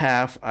 I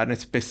have a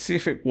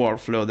specific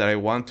workflow that I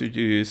want to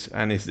use,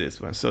 and it's this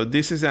one. So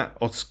this is an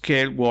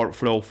upscale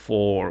workflow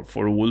for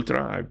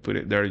Ultra. I put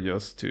it there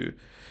just to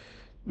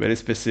very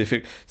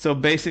specific. So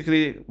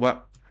basically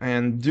what I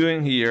am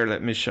doing here,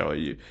 let me show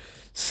you.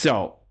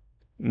 So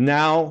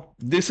now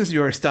this is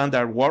your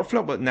standard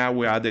workflow, but now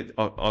we added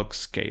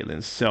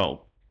upscaling.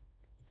 So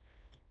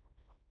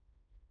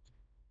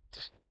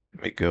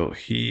let me go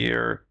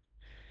here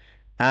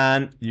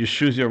and you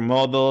choose your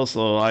model.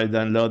 So I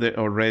downloaded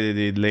already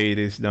the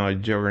latest now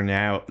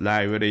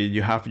library.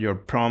 You have your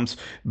prompts,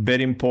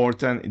 very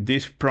important.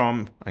 This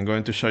prompt, I'm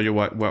going to show you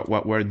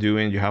what we're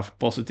doing. You have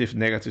positive,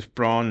 negative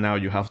prompt. Now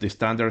you have the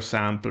standard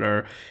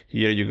sampler.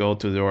 Here you go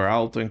to your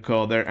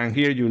autoencoder and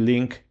here you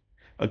link.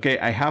 Okay,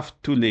 I have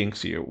two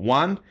links here.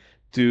 One,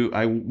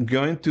 I'm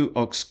going to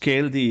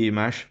upscale the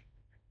image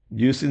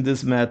using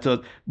this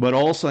method, but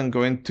also I'm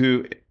going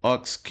to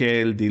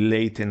upscale the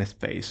latent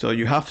space. So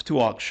you have two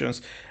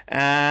options.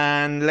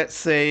 And let's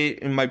say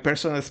in my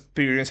personal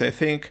experience, I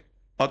think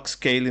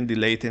upscaling the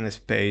latent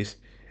space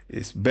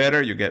is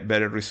better. You get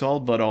better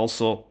result, but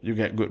also you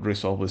get good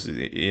result with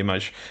the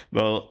image.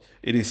 Well,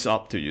 it is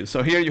up to you.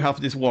 So here you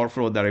have this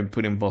workflow that I'm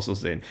putting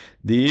buzzers in.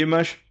 The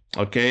image,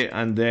 okay,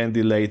 and then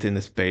the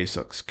latent space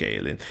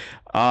upscaling.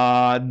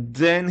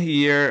 Then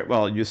here,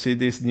 well, you see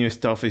this new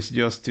stuff is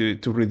just to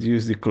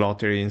reduce the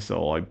cluttering.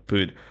 So I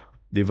put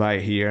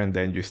divide here and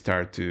then you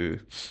start to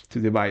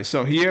divide.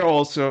 So here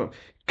also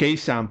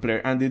case sampler,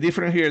 and the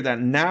difference here that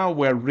now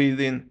we're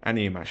reading an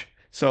image.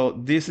 So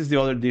this is the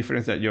other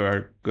difference that you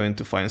are going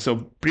to find. So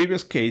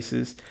previous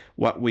cases,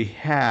 what we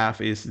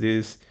have is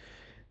this,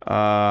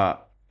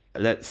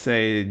 let's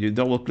say you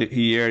double click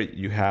here,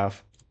 you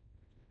have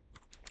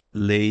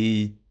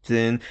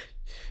latent.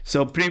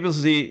 So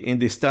previously in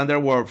the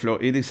standard workflow,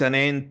 it is an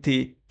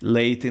empty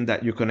latent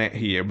that you connect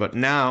here. But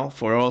now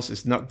for us,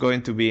 it's not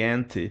going to be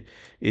empty.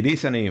 It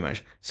is an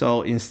image.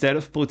 So instead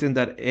of putting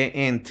that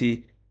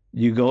empty,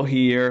 you go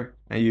here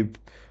and you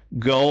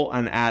go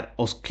and add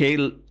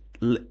upscale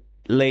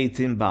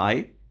latent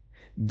by,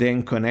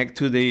 then connect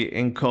to the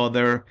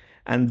encoder,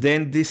 and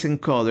then this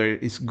encoder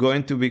is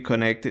going to be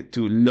connected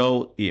to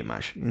load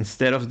image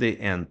instead of the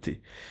empty.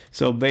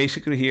 So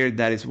basically here,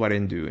 that is what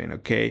I'm doing,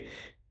 okay?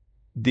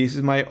 This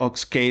is my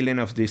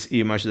upscaling of this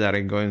image that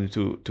I'm going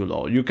to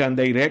load. You can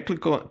directly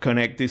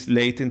connect this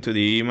latent to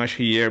the image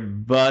here,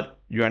 but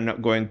you are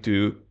not going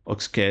to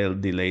upscale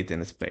the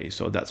latent space.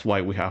 So that's why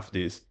we have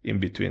this in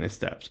between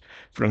steps.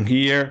 From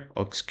here,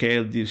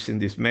 upscale this in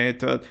this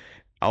method,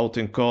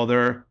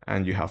 autoencoder,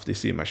 and you have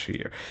this image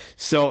here.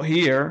 So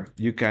here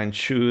you can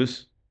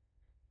choose,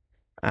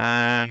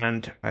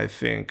 and I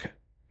think,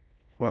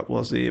 what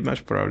was the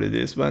image? Probably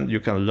this one. You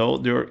can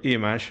load your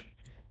image,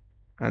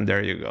 and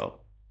there you go.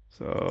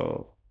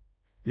 So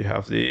you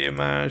have the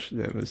image.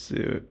 Let me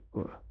see.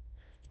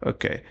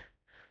 Okay.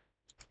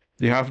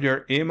 You have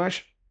your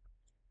image.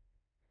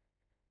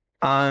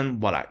 And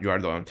voila, you are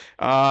done.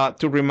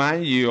 To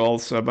remind you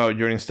also about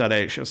your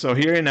installation. So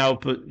here in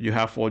output, you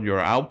have all your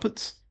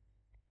outputs.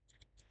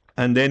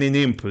 And then in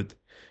input,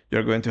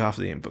 you're going to have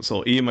the input.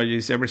 So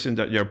images, everything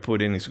that you're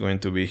putting is going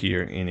to be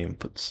here in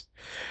inputs.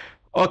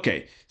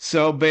 Okay,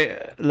 so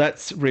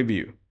let's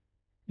review.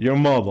 Your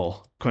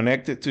model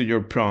connected to your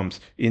prompts.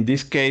 In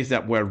this case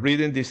that we're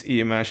reading this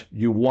image,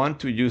 you want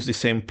to use the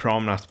same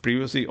prompt as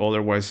previously,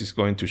 otherwise it's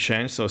going to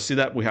change. So see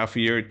that we have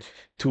here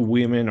 2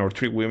 women or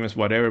 3 women,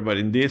 whatever, but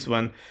in this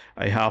one,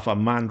 I have a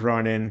man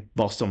running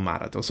Boston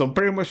Marathon. So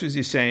pretty much it's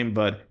the same,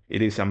 but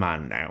it is a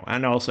man now.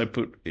 And also I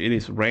put, it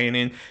is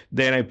raining.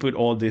 Then I put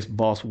all these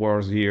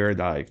buzzwords here,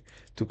 like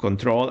to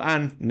control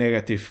and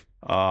negative,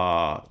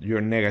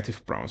 your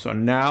negative prompt. So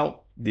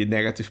now the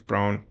negative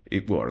prompt,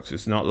 it works.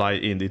 It's not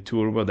like in the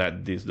turbo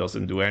that this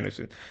doesn't do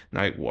anything.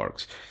 Now it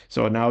works.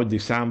 So now the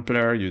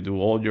sampler, you do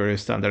all your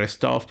standard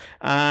stuff.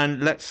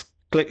 And let's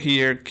click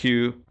here,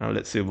 Q, and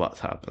let's see what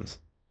happens.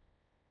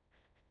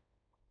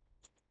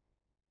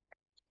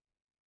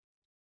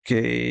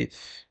 Okay,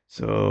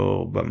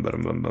 so bam,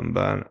 bam, bam, bam,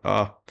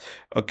 bam.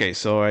 Okay,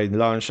 so I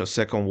launch a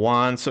second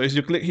one. So as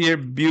you click here,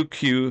 view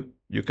queue,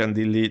 you can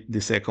delete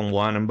the second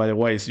one. And by the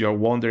way, if you're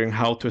wondering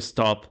how to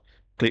stop,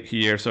 click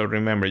here. So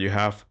remember, you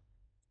have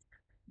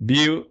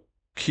view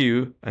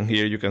queue, and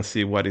here you can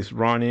see what is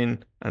running.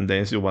 And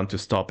then if you want to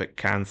stop it,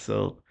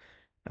 cancel.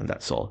 And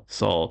that's all.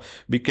 So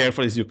be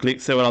careful as you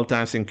click several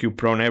times in queue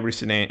prone,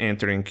 everything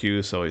entering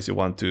queue. So if you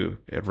want to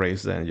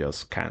erase them,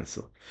 just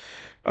cancel.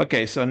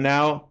 Okay, so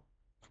now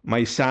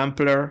my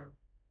sampler,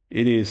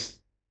 it is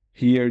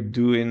here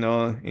doing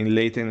in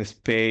latent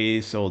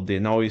space, all the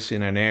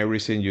noising and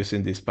everything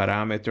using these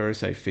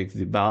parameters. I fix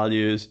the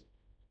values.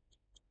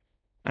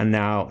 And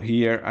now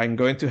here I'm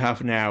going to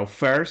have now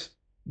first,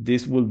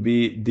 this will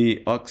be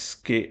the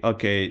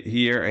okay,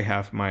 here I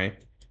have my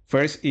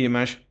first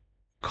image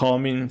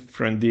coming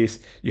from this.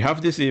 You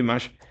have this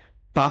image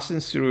passing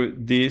through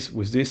this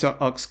with this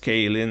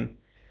upscaling,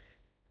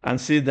 and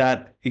see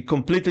that it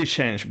completely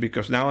changed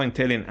because now I'm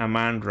telling a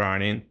man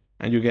running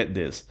and you get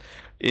this.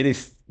 It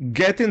is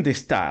getting the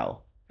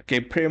style, okay,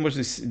 pretty much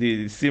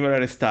the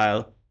similar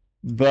style,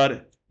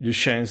 but you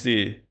change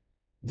the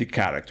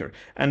character.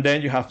 And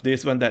then you have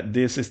this one that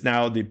this is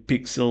now the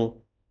pixel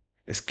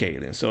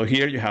scaling. So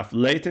here you have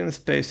latent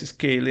space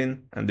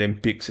scaling and then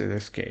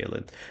pixel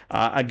scaling.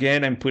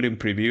 Again, I'm putting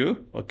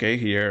preview, okay,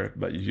 here,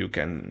 but you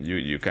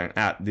can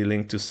add the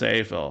link to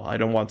save. Oh, I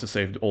don't want to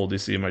save all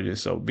these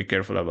images, so be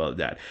careful about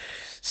that.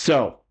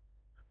 So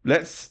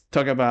let's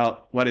talk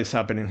about what is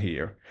happening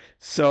here.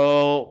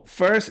 So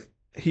first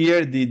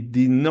here,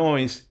 the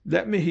noise,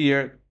 let me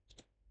here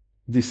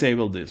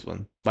disable this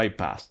one,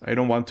 bypass. I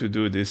don't want to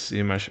do this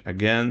image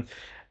again.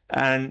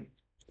 And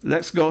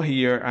let's go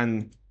here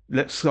and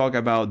let's talk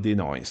about the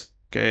noise,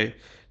 okay?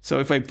 So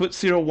if I put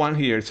 0, 1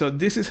 here, so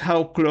this is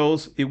how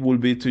close it will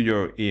be to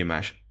your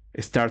image,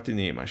 a starting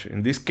image.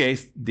 In this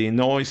case, the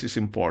noise is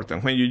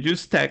important. When you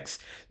use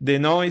text, the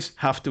noise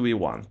have to be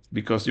 1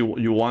 because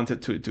you want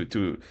it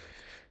to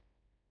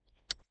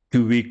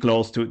be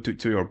close to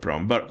your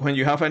prompt. But when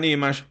you have an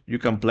image, you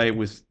can play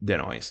with the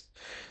noise.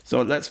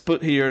 So let's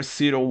put here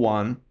 0,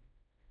 1.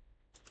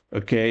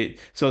 Okay,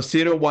 so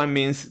 0, 1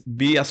 means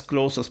be as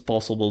close as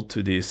possible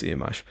to this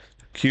image.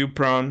 Q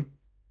prompt.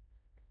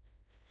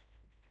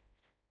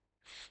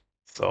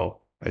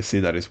 So I see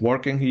that it's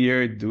working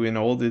here, doing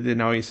all the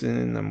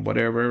denoising and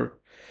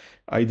whatever.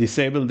 I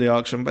disabled the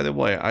auction. By the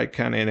way, I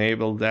can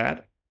enable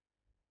that.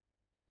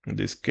 In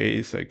this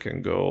case, I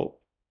can go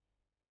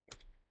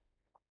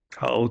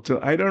how to.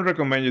 I don't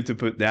recommend you to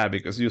put that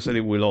because usually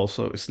it will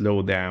also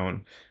slow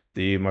down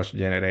the image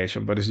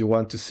generation. But if you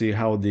want to see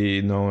how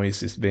the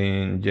noise is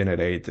being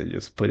generated,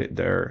 just put it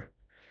there.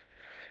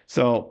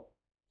 So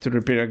to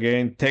repeat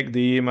again, take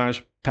the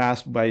image,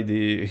 pass by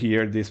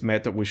this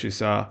method, which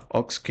is a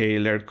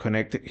upscaler,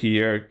 connect it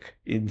here.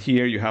 In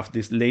here, you have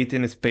this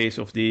latent space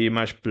of the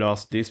image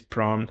plus this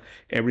prompt.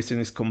 Everything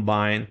is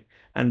combined,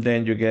 and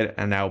then you get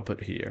an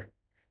output here.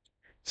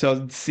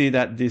 So see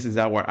that this is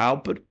our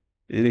output.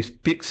 It is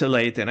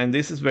pixelated, and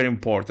this is very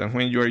important.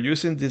 When you are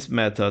using this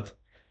method,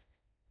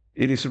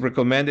 it is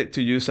recommended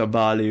to use a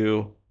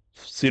value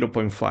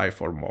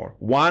 0.5 or more.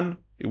 1,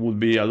 it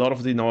would be a lot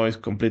of the noise,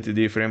 completely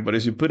different. But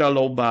as you put a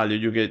low value,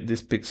 you get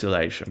this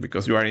pixelation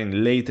because you are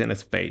in latent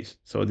space.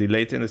 So the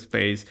latent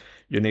space,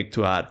 you need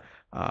to add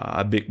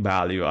a big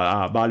value,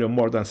 a value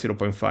more than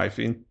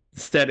 0.5.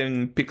 Instead,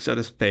 in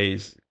pixel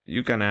space,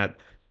 you can add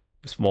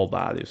small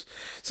values.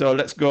 So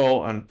let's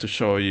go and to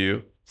show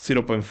you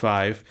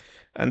 0.5.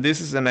 And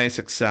this is a nice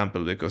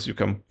example because you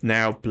can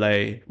now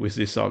play with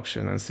this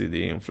option and see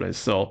the influence.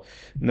 So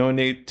no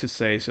need to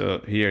say,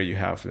 so here you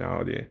have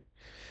now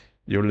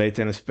your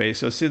latent space.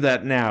 So see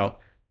that now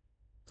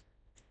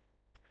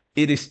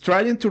it is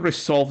trying to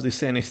resolve the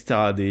same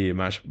style of the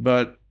image,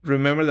 but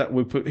remember that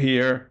we put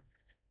here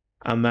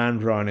a man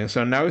running.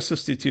 So now it's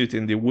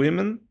substituting the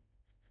women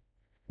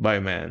by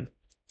men.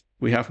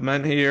 We have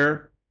men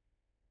here.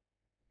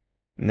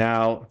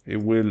 Now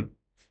it will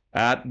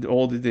add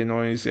all the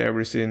noise,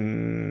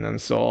 everything, and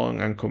so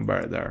on, and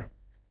convert there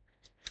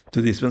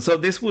to this one. So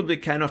this would be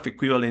kind of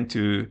equivalent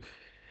to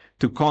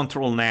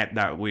control net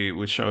that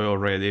we show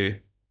already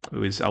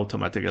with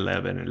automatic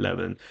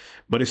 11,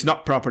 but it's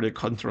not properly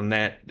control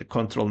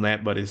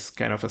net, but it's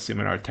kind of a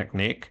similar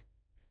technique.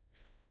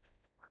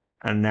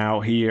 And now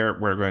here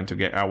we're going to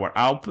get our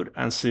output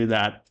and see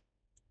that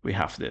we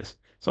have this.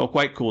 So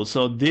quite cool.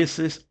 So this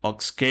is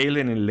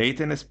upscaling in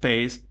latent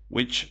space,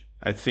 which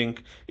I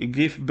think it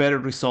gives better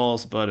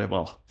results, but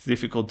well, it's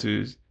difficult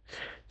to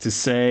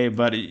say.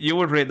 But you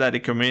will read that the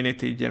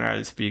community,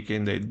 generally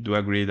speaking, they do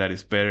agree that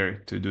it's better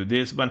to do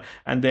this one.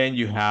 And then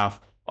you have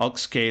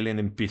upscaling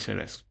in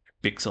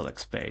pixel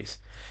space.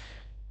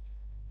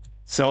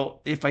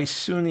 So if I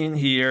zoom in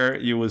here,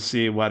 you will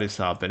see what is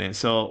happening.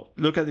 So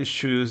look at the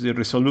shoes, the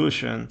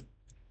resolution.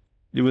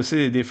 You will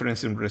see the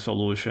difference in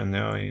resolution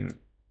now in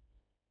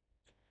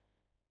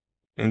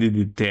the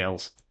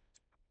details.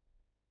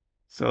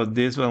 So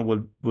this one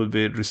will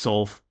be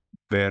resolved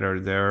better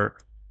there.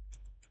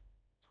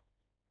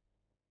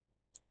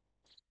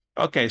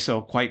 Okay, so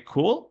quite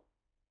cool.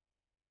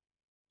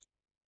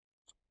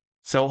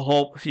 So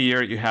hope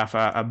here you have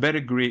a better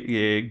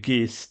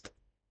gist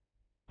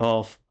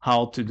of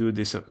how to do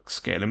this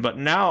scaling. But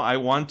now I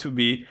want to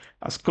be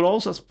as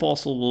close as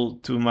possible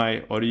to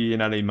my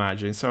original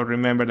image. So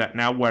remember that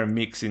now we're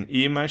mixing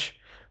image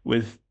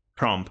with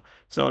prompt.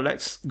 So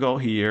let's go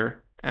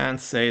here and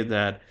say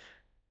that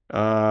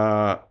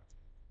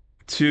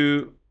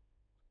 2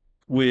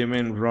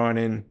 women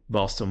running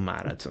Boston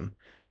Marathon.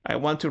 I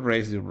want to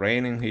raise the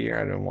rating here.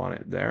 I don't want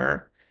it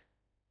there.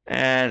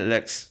 And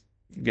let's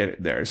get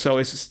it there. So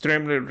it's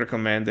extremely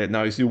recommended.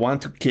 Now, if you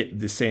want to keep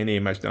the same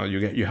image, now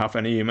you have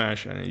an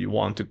image and you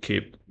want to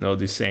keep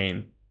the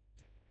same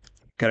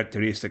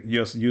characteristic,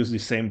 just use the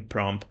same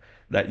prompt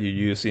that you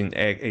use in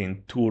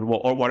Turbo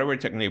or whatever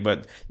technique,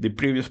 but the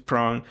previous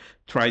prompt,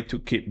 try to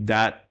keep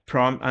that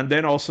prompt, and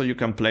then also you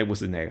can play with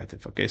the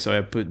negative. Okay, so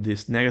I put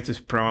this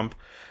negative prompt.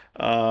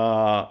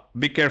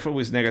 Be careful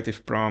with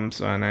negative prompts,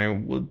 and I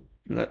will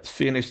let's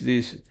finish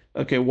this.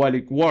 Okay, while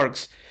it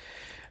works,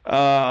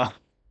 uh,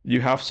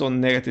 you have some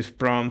negative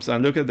prompts,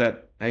 and look at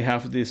that. I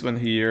have this one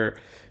here.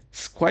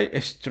 It's quite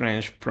a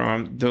strange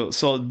prompt.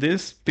 So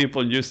these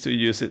people used to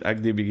use it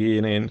at the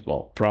beginning.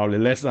 Well, probably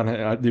less than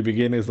at the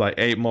beginning, it's like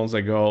 8 months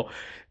ago.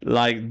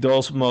 Like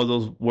those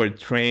models were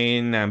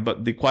trained,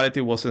 but the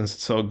quality wasn't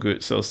so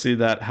good. So see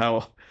that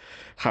how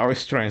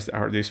strange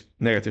are these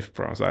negative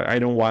prompts. I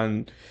don't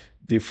want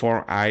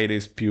deformed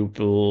iris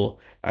pupil.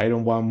 I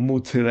don't want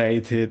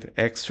mutilated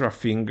extra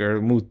finger,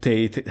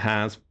 mutated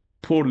hands,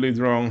 poorly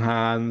drawn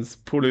hands,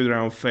 poorly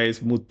drawn face,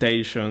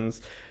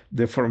 mutations,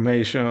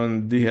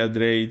 deformation,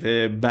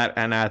 dehydrated, bad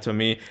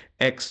anatomy,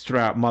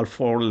 extra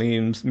malformed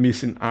limbs,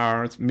 missing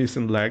arms,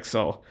 missing legs.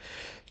 So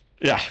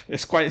yeah,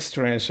 it's quite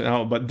strange,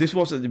 but this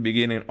was at the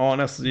beginning.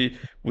 Honestly,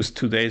 with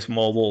today's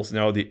models,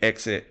 the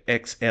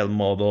XL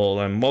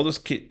model and models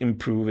keep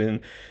improving.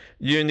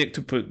 You need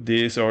to put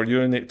this, or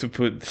you need to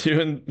put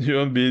you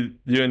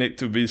need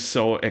to be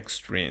so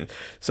extreme.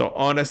 So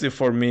honestly,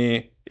 for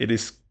me, it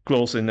is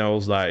close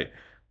enough like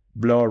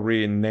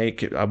blurry,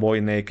 naked,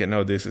 avoid naked.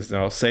 No, this is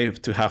now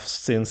safe to have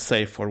scenes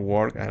safe for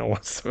work. I don't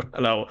want to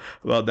allow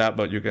about that,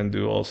 but you can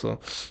do also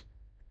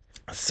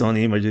some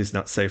images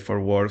not safe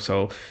for work.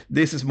 So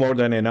this is more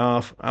than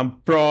enough.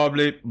 And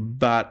probably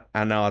bad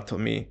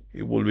anatomy.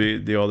 It will be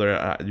the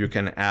other you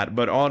can add.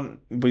 But on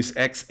with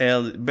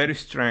XL, very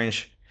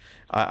strange.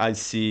 I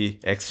see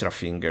extra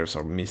fingers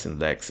or missing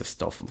legs,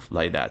 stuff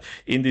like that.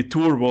 In the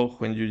turbo,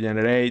 when you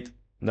generate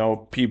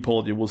now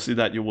people, you will see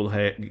that you will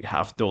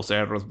have those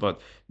errors,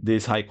 but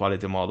this high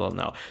quality model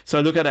now. So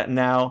look at that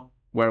now.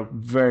 We're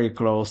very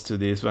close to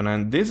this one,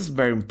 and this is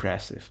very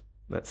impressive.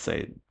 Let's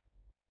say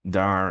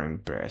darn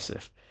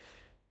impressive.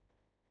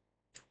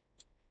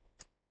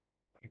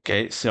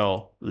 Okay,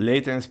 so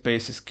latent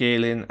space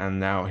scaling, and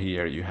now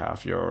here you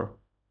have your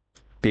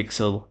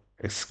pixel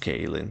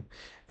scaling.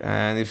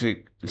 And if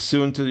you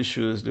zoom to the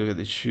shoes, look at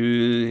the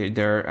shoe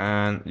there,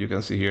 and you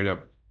can see here the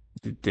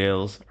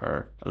details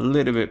are a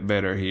little bit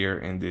better here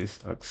in this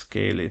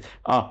scaling.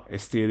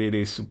 Still it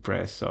is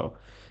suppressed, so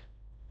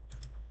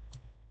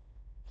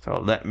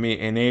let me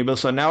enable.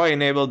 So now I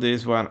enable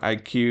this one,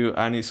 IQ,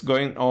 and it's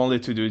going only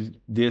to do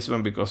this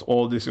one because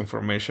all this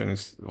information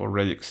is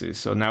already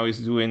exists. So now it's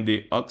doing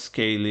the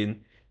upscaling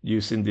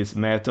using this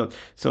method.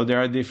 So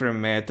there are different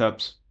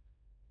methods.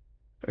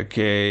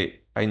 Okay,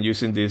 I'm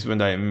using this one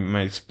that in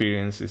my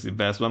experience is the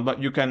best one,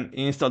 but you can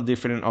install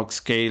different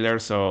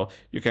upscalers. So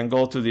you can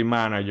go to the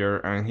manager,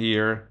 and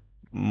here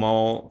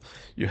more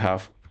you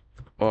have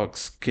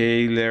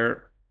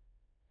upscaler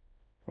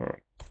or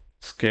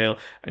scale,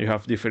 and you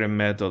have different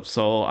methods.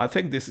 So I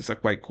think this is a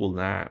quite cool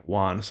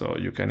one, so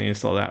you can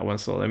install that one.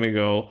 So let me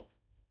go,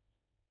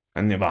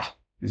 and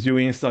as you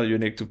install, you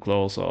need to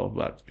close off,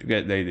 but you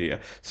get the idea.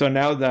 So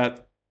now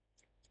that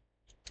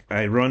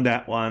I run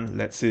that one,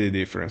 let's see the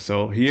difference.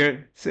 So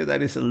here, see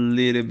that is a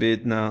little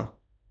bit now.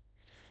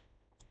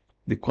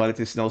 The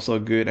quality is not so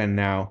good, and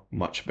now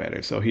much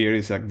better. So here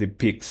is like the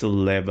pixel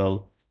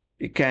level.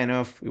 It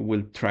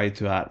will try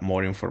to add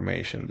more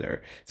information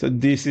there. So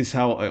this is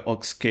how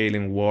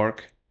upscaling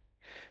work.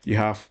 You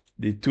have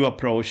the two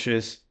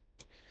approaches.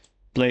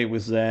 Play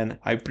with them.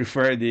 I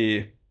prefer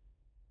the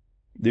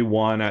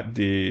one at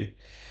the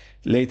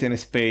latent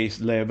space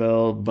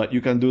level, but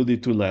you can do the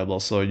two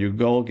levels. So you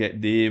go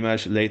get the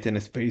image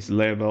latent space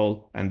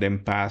level and then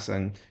pass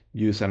and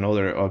use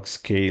another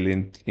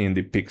upscaling in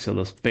the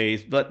pixel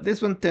space. But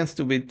this one tends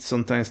to be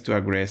sometimes too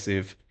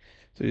aggressive.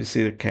 So you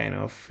see the kind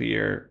of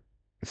here,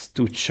 it's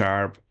too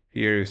sharp.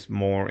 Here is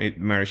more, it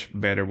merged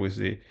better with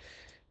the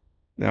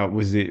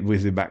with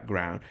the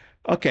background.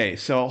 Okay,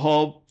 so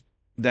hope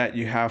that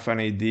you have an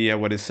idea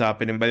what is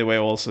happening. By the way,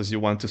 also, if you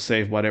want to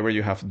save whatever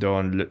you have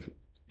done,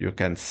 you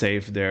can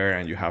save there,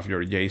 and you have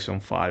your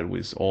JSON file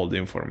with all the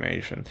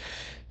information.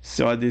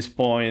 So at this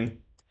point,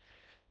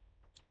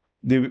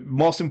 the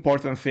most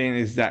important thing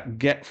is that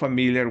get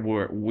familiar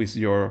with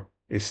your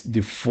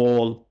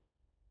default.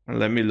 And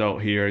let me load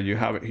here. You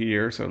have it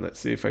here. So let's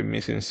see if I'm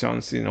missing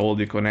something. All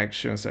the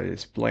connections I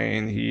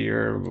explained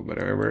here,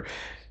 whatever.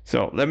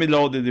 So let me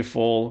load the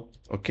default.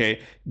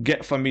 Okay,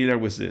 get familiar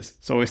with this.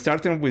 So we're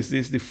starting with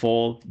this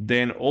default,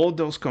 then all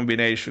those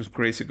combinations,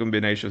 crazy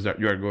combinations that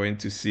you are going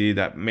to see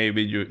that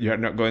maybe you're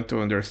not going to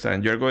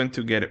understand, you're going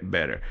to get it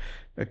better.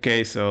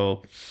 Okay,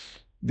 so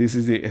this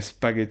is the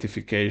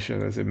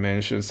spaghettification as I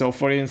mentioned. So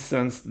for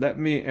instance, let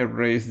me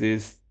erase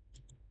this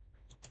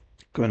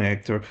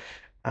connector,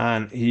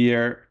 and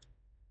here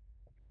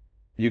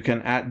you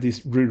can add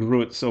this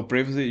reroute. So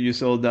previously you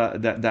saw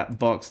that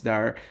box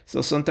there.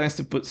 So sometimes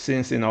to put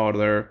things in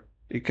order,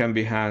 it can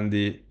be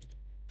handy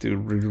to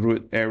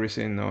reroute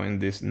everything now in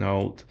this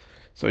node.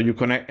 So you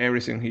connect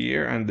everything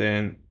here and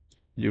then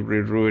you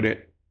reroute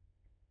it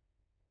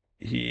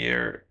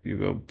here. You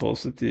go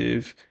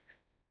positive,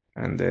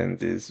 and then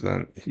this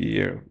one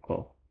here.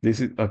 Oh, this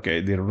is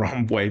okay, the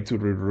wrong way to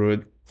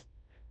reroute.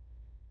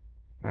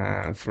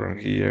 And from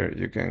here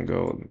you can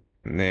go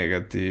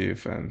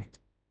negative and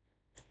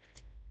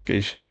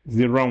okay,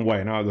 the wrong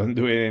way. No, don't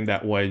do it in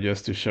that way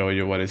just to show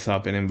you what is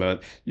happening,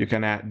 but you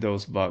can add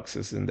those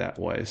boxes in that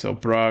way. So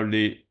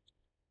probably,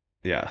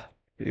 yeah,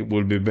 it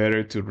would be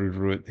better to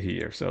reroute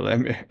here. So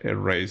let me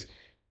erase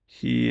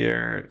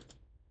here.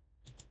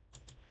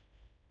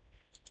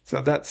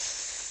 So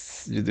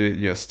that's, you do it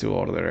just to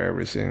order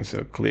everything.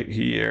 So click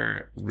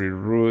here,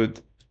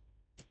 reroute,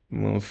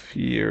 move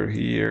here,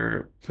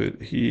 here,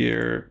 put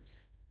here,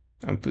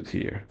 and put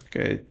here.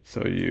 Okay,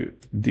 so you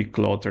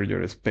declutter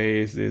your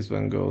space. This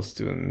one goes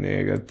to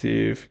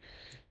negative.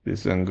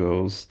 This one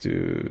goes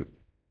to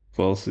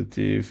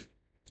positive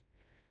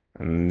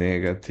and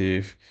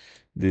negative.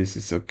 This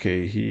is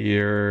okay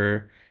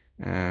here.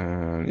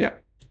 And yeah.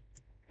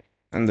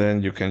 And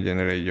then you can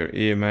generate your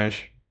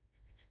image.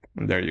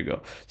 And there you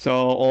go. So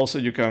also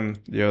you can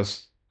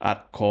just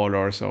add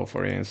color. So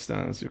for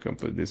instance, you can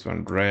put this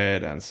one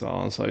red and so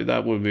on. So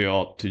that will be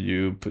up to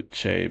you, put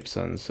shapes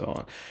and so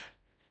on.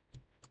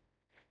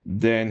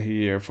 Then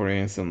here, for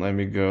instance, let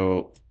me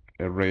go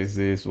erase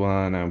this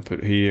one and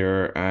put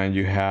here, and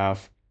you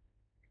have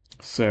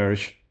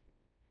search,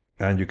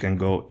 and you can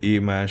go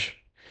image,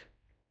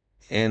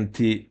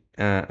 empty,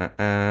 okay,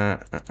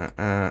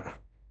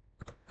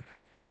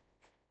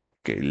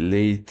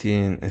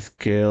 Latin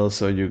scale,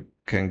 so you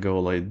can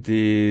go like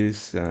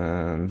this,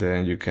 and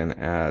then you can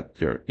add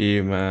your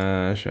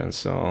image and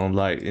so on,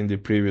 like in the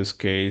previous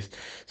case.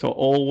 So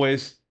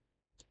always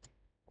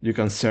you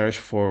can search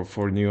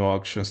for new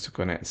options to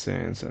connect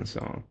scenes and so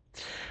on.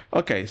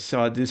 Okay,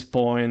 so at this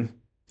point,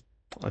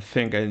 I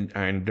think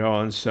I'm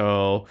done.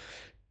 So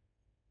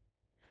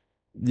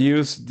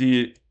use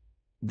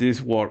this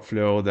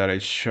workflow that I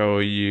show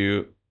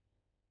you.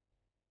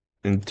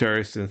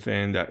 Interesting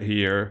thing that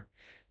here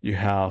you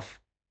have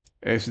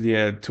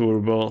SDXL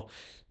Turbo.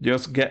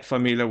 Just get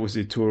familiar with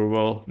the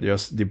turbo,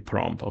 just the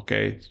prompt,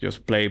 okay?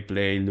 Just play,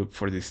 look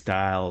for the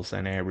styles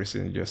and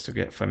everything just to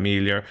get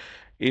familiar.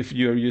 If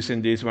you're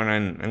using this one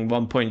and at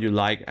one point you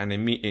like an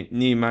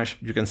image,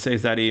 you can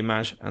save that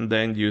image and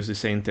then use the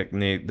same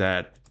technique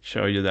that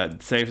show you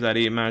that save that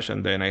image,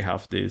 and then I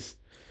have this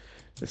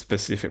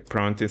specific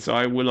prompting. So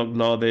I will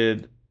upload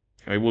it.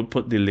 I will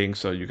put the link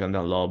so you can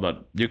download,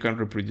 but you can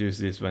reproduce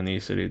this one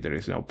easily. There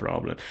is no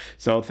problem.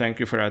 So thank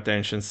you for your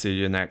attention. See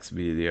you next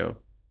video.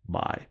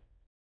 Bye.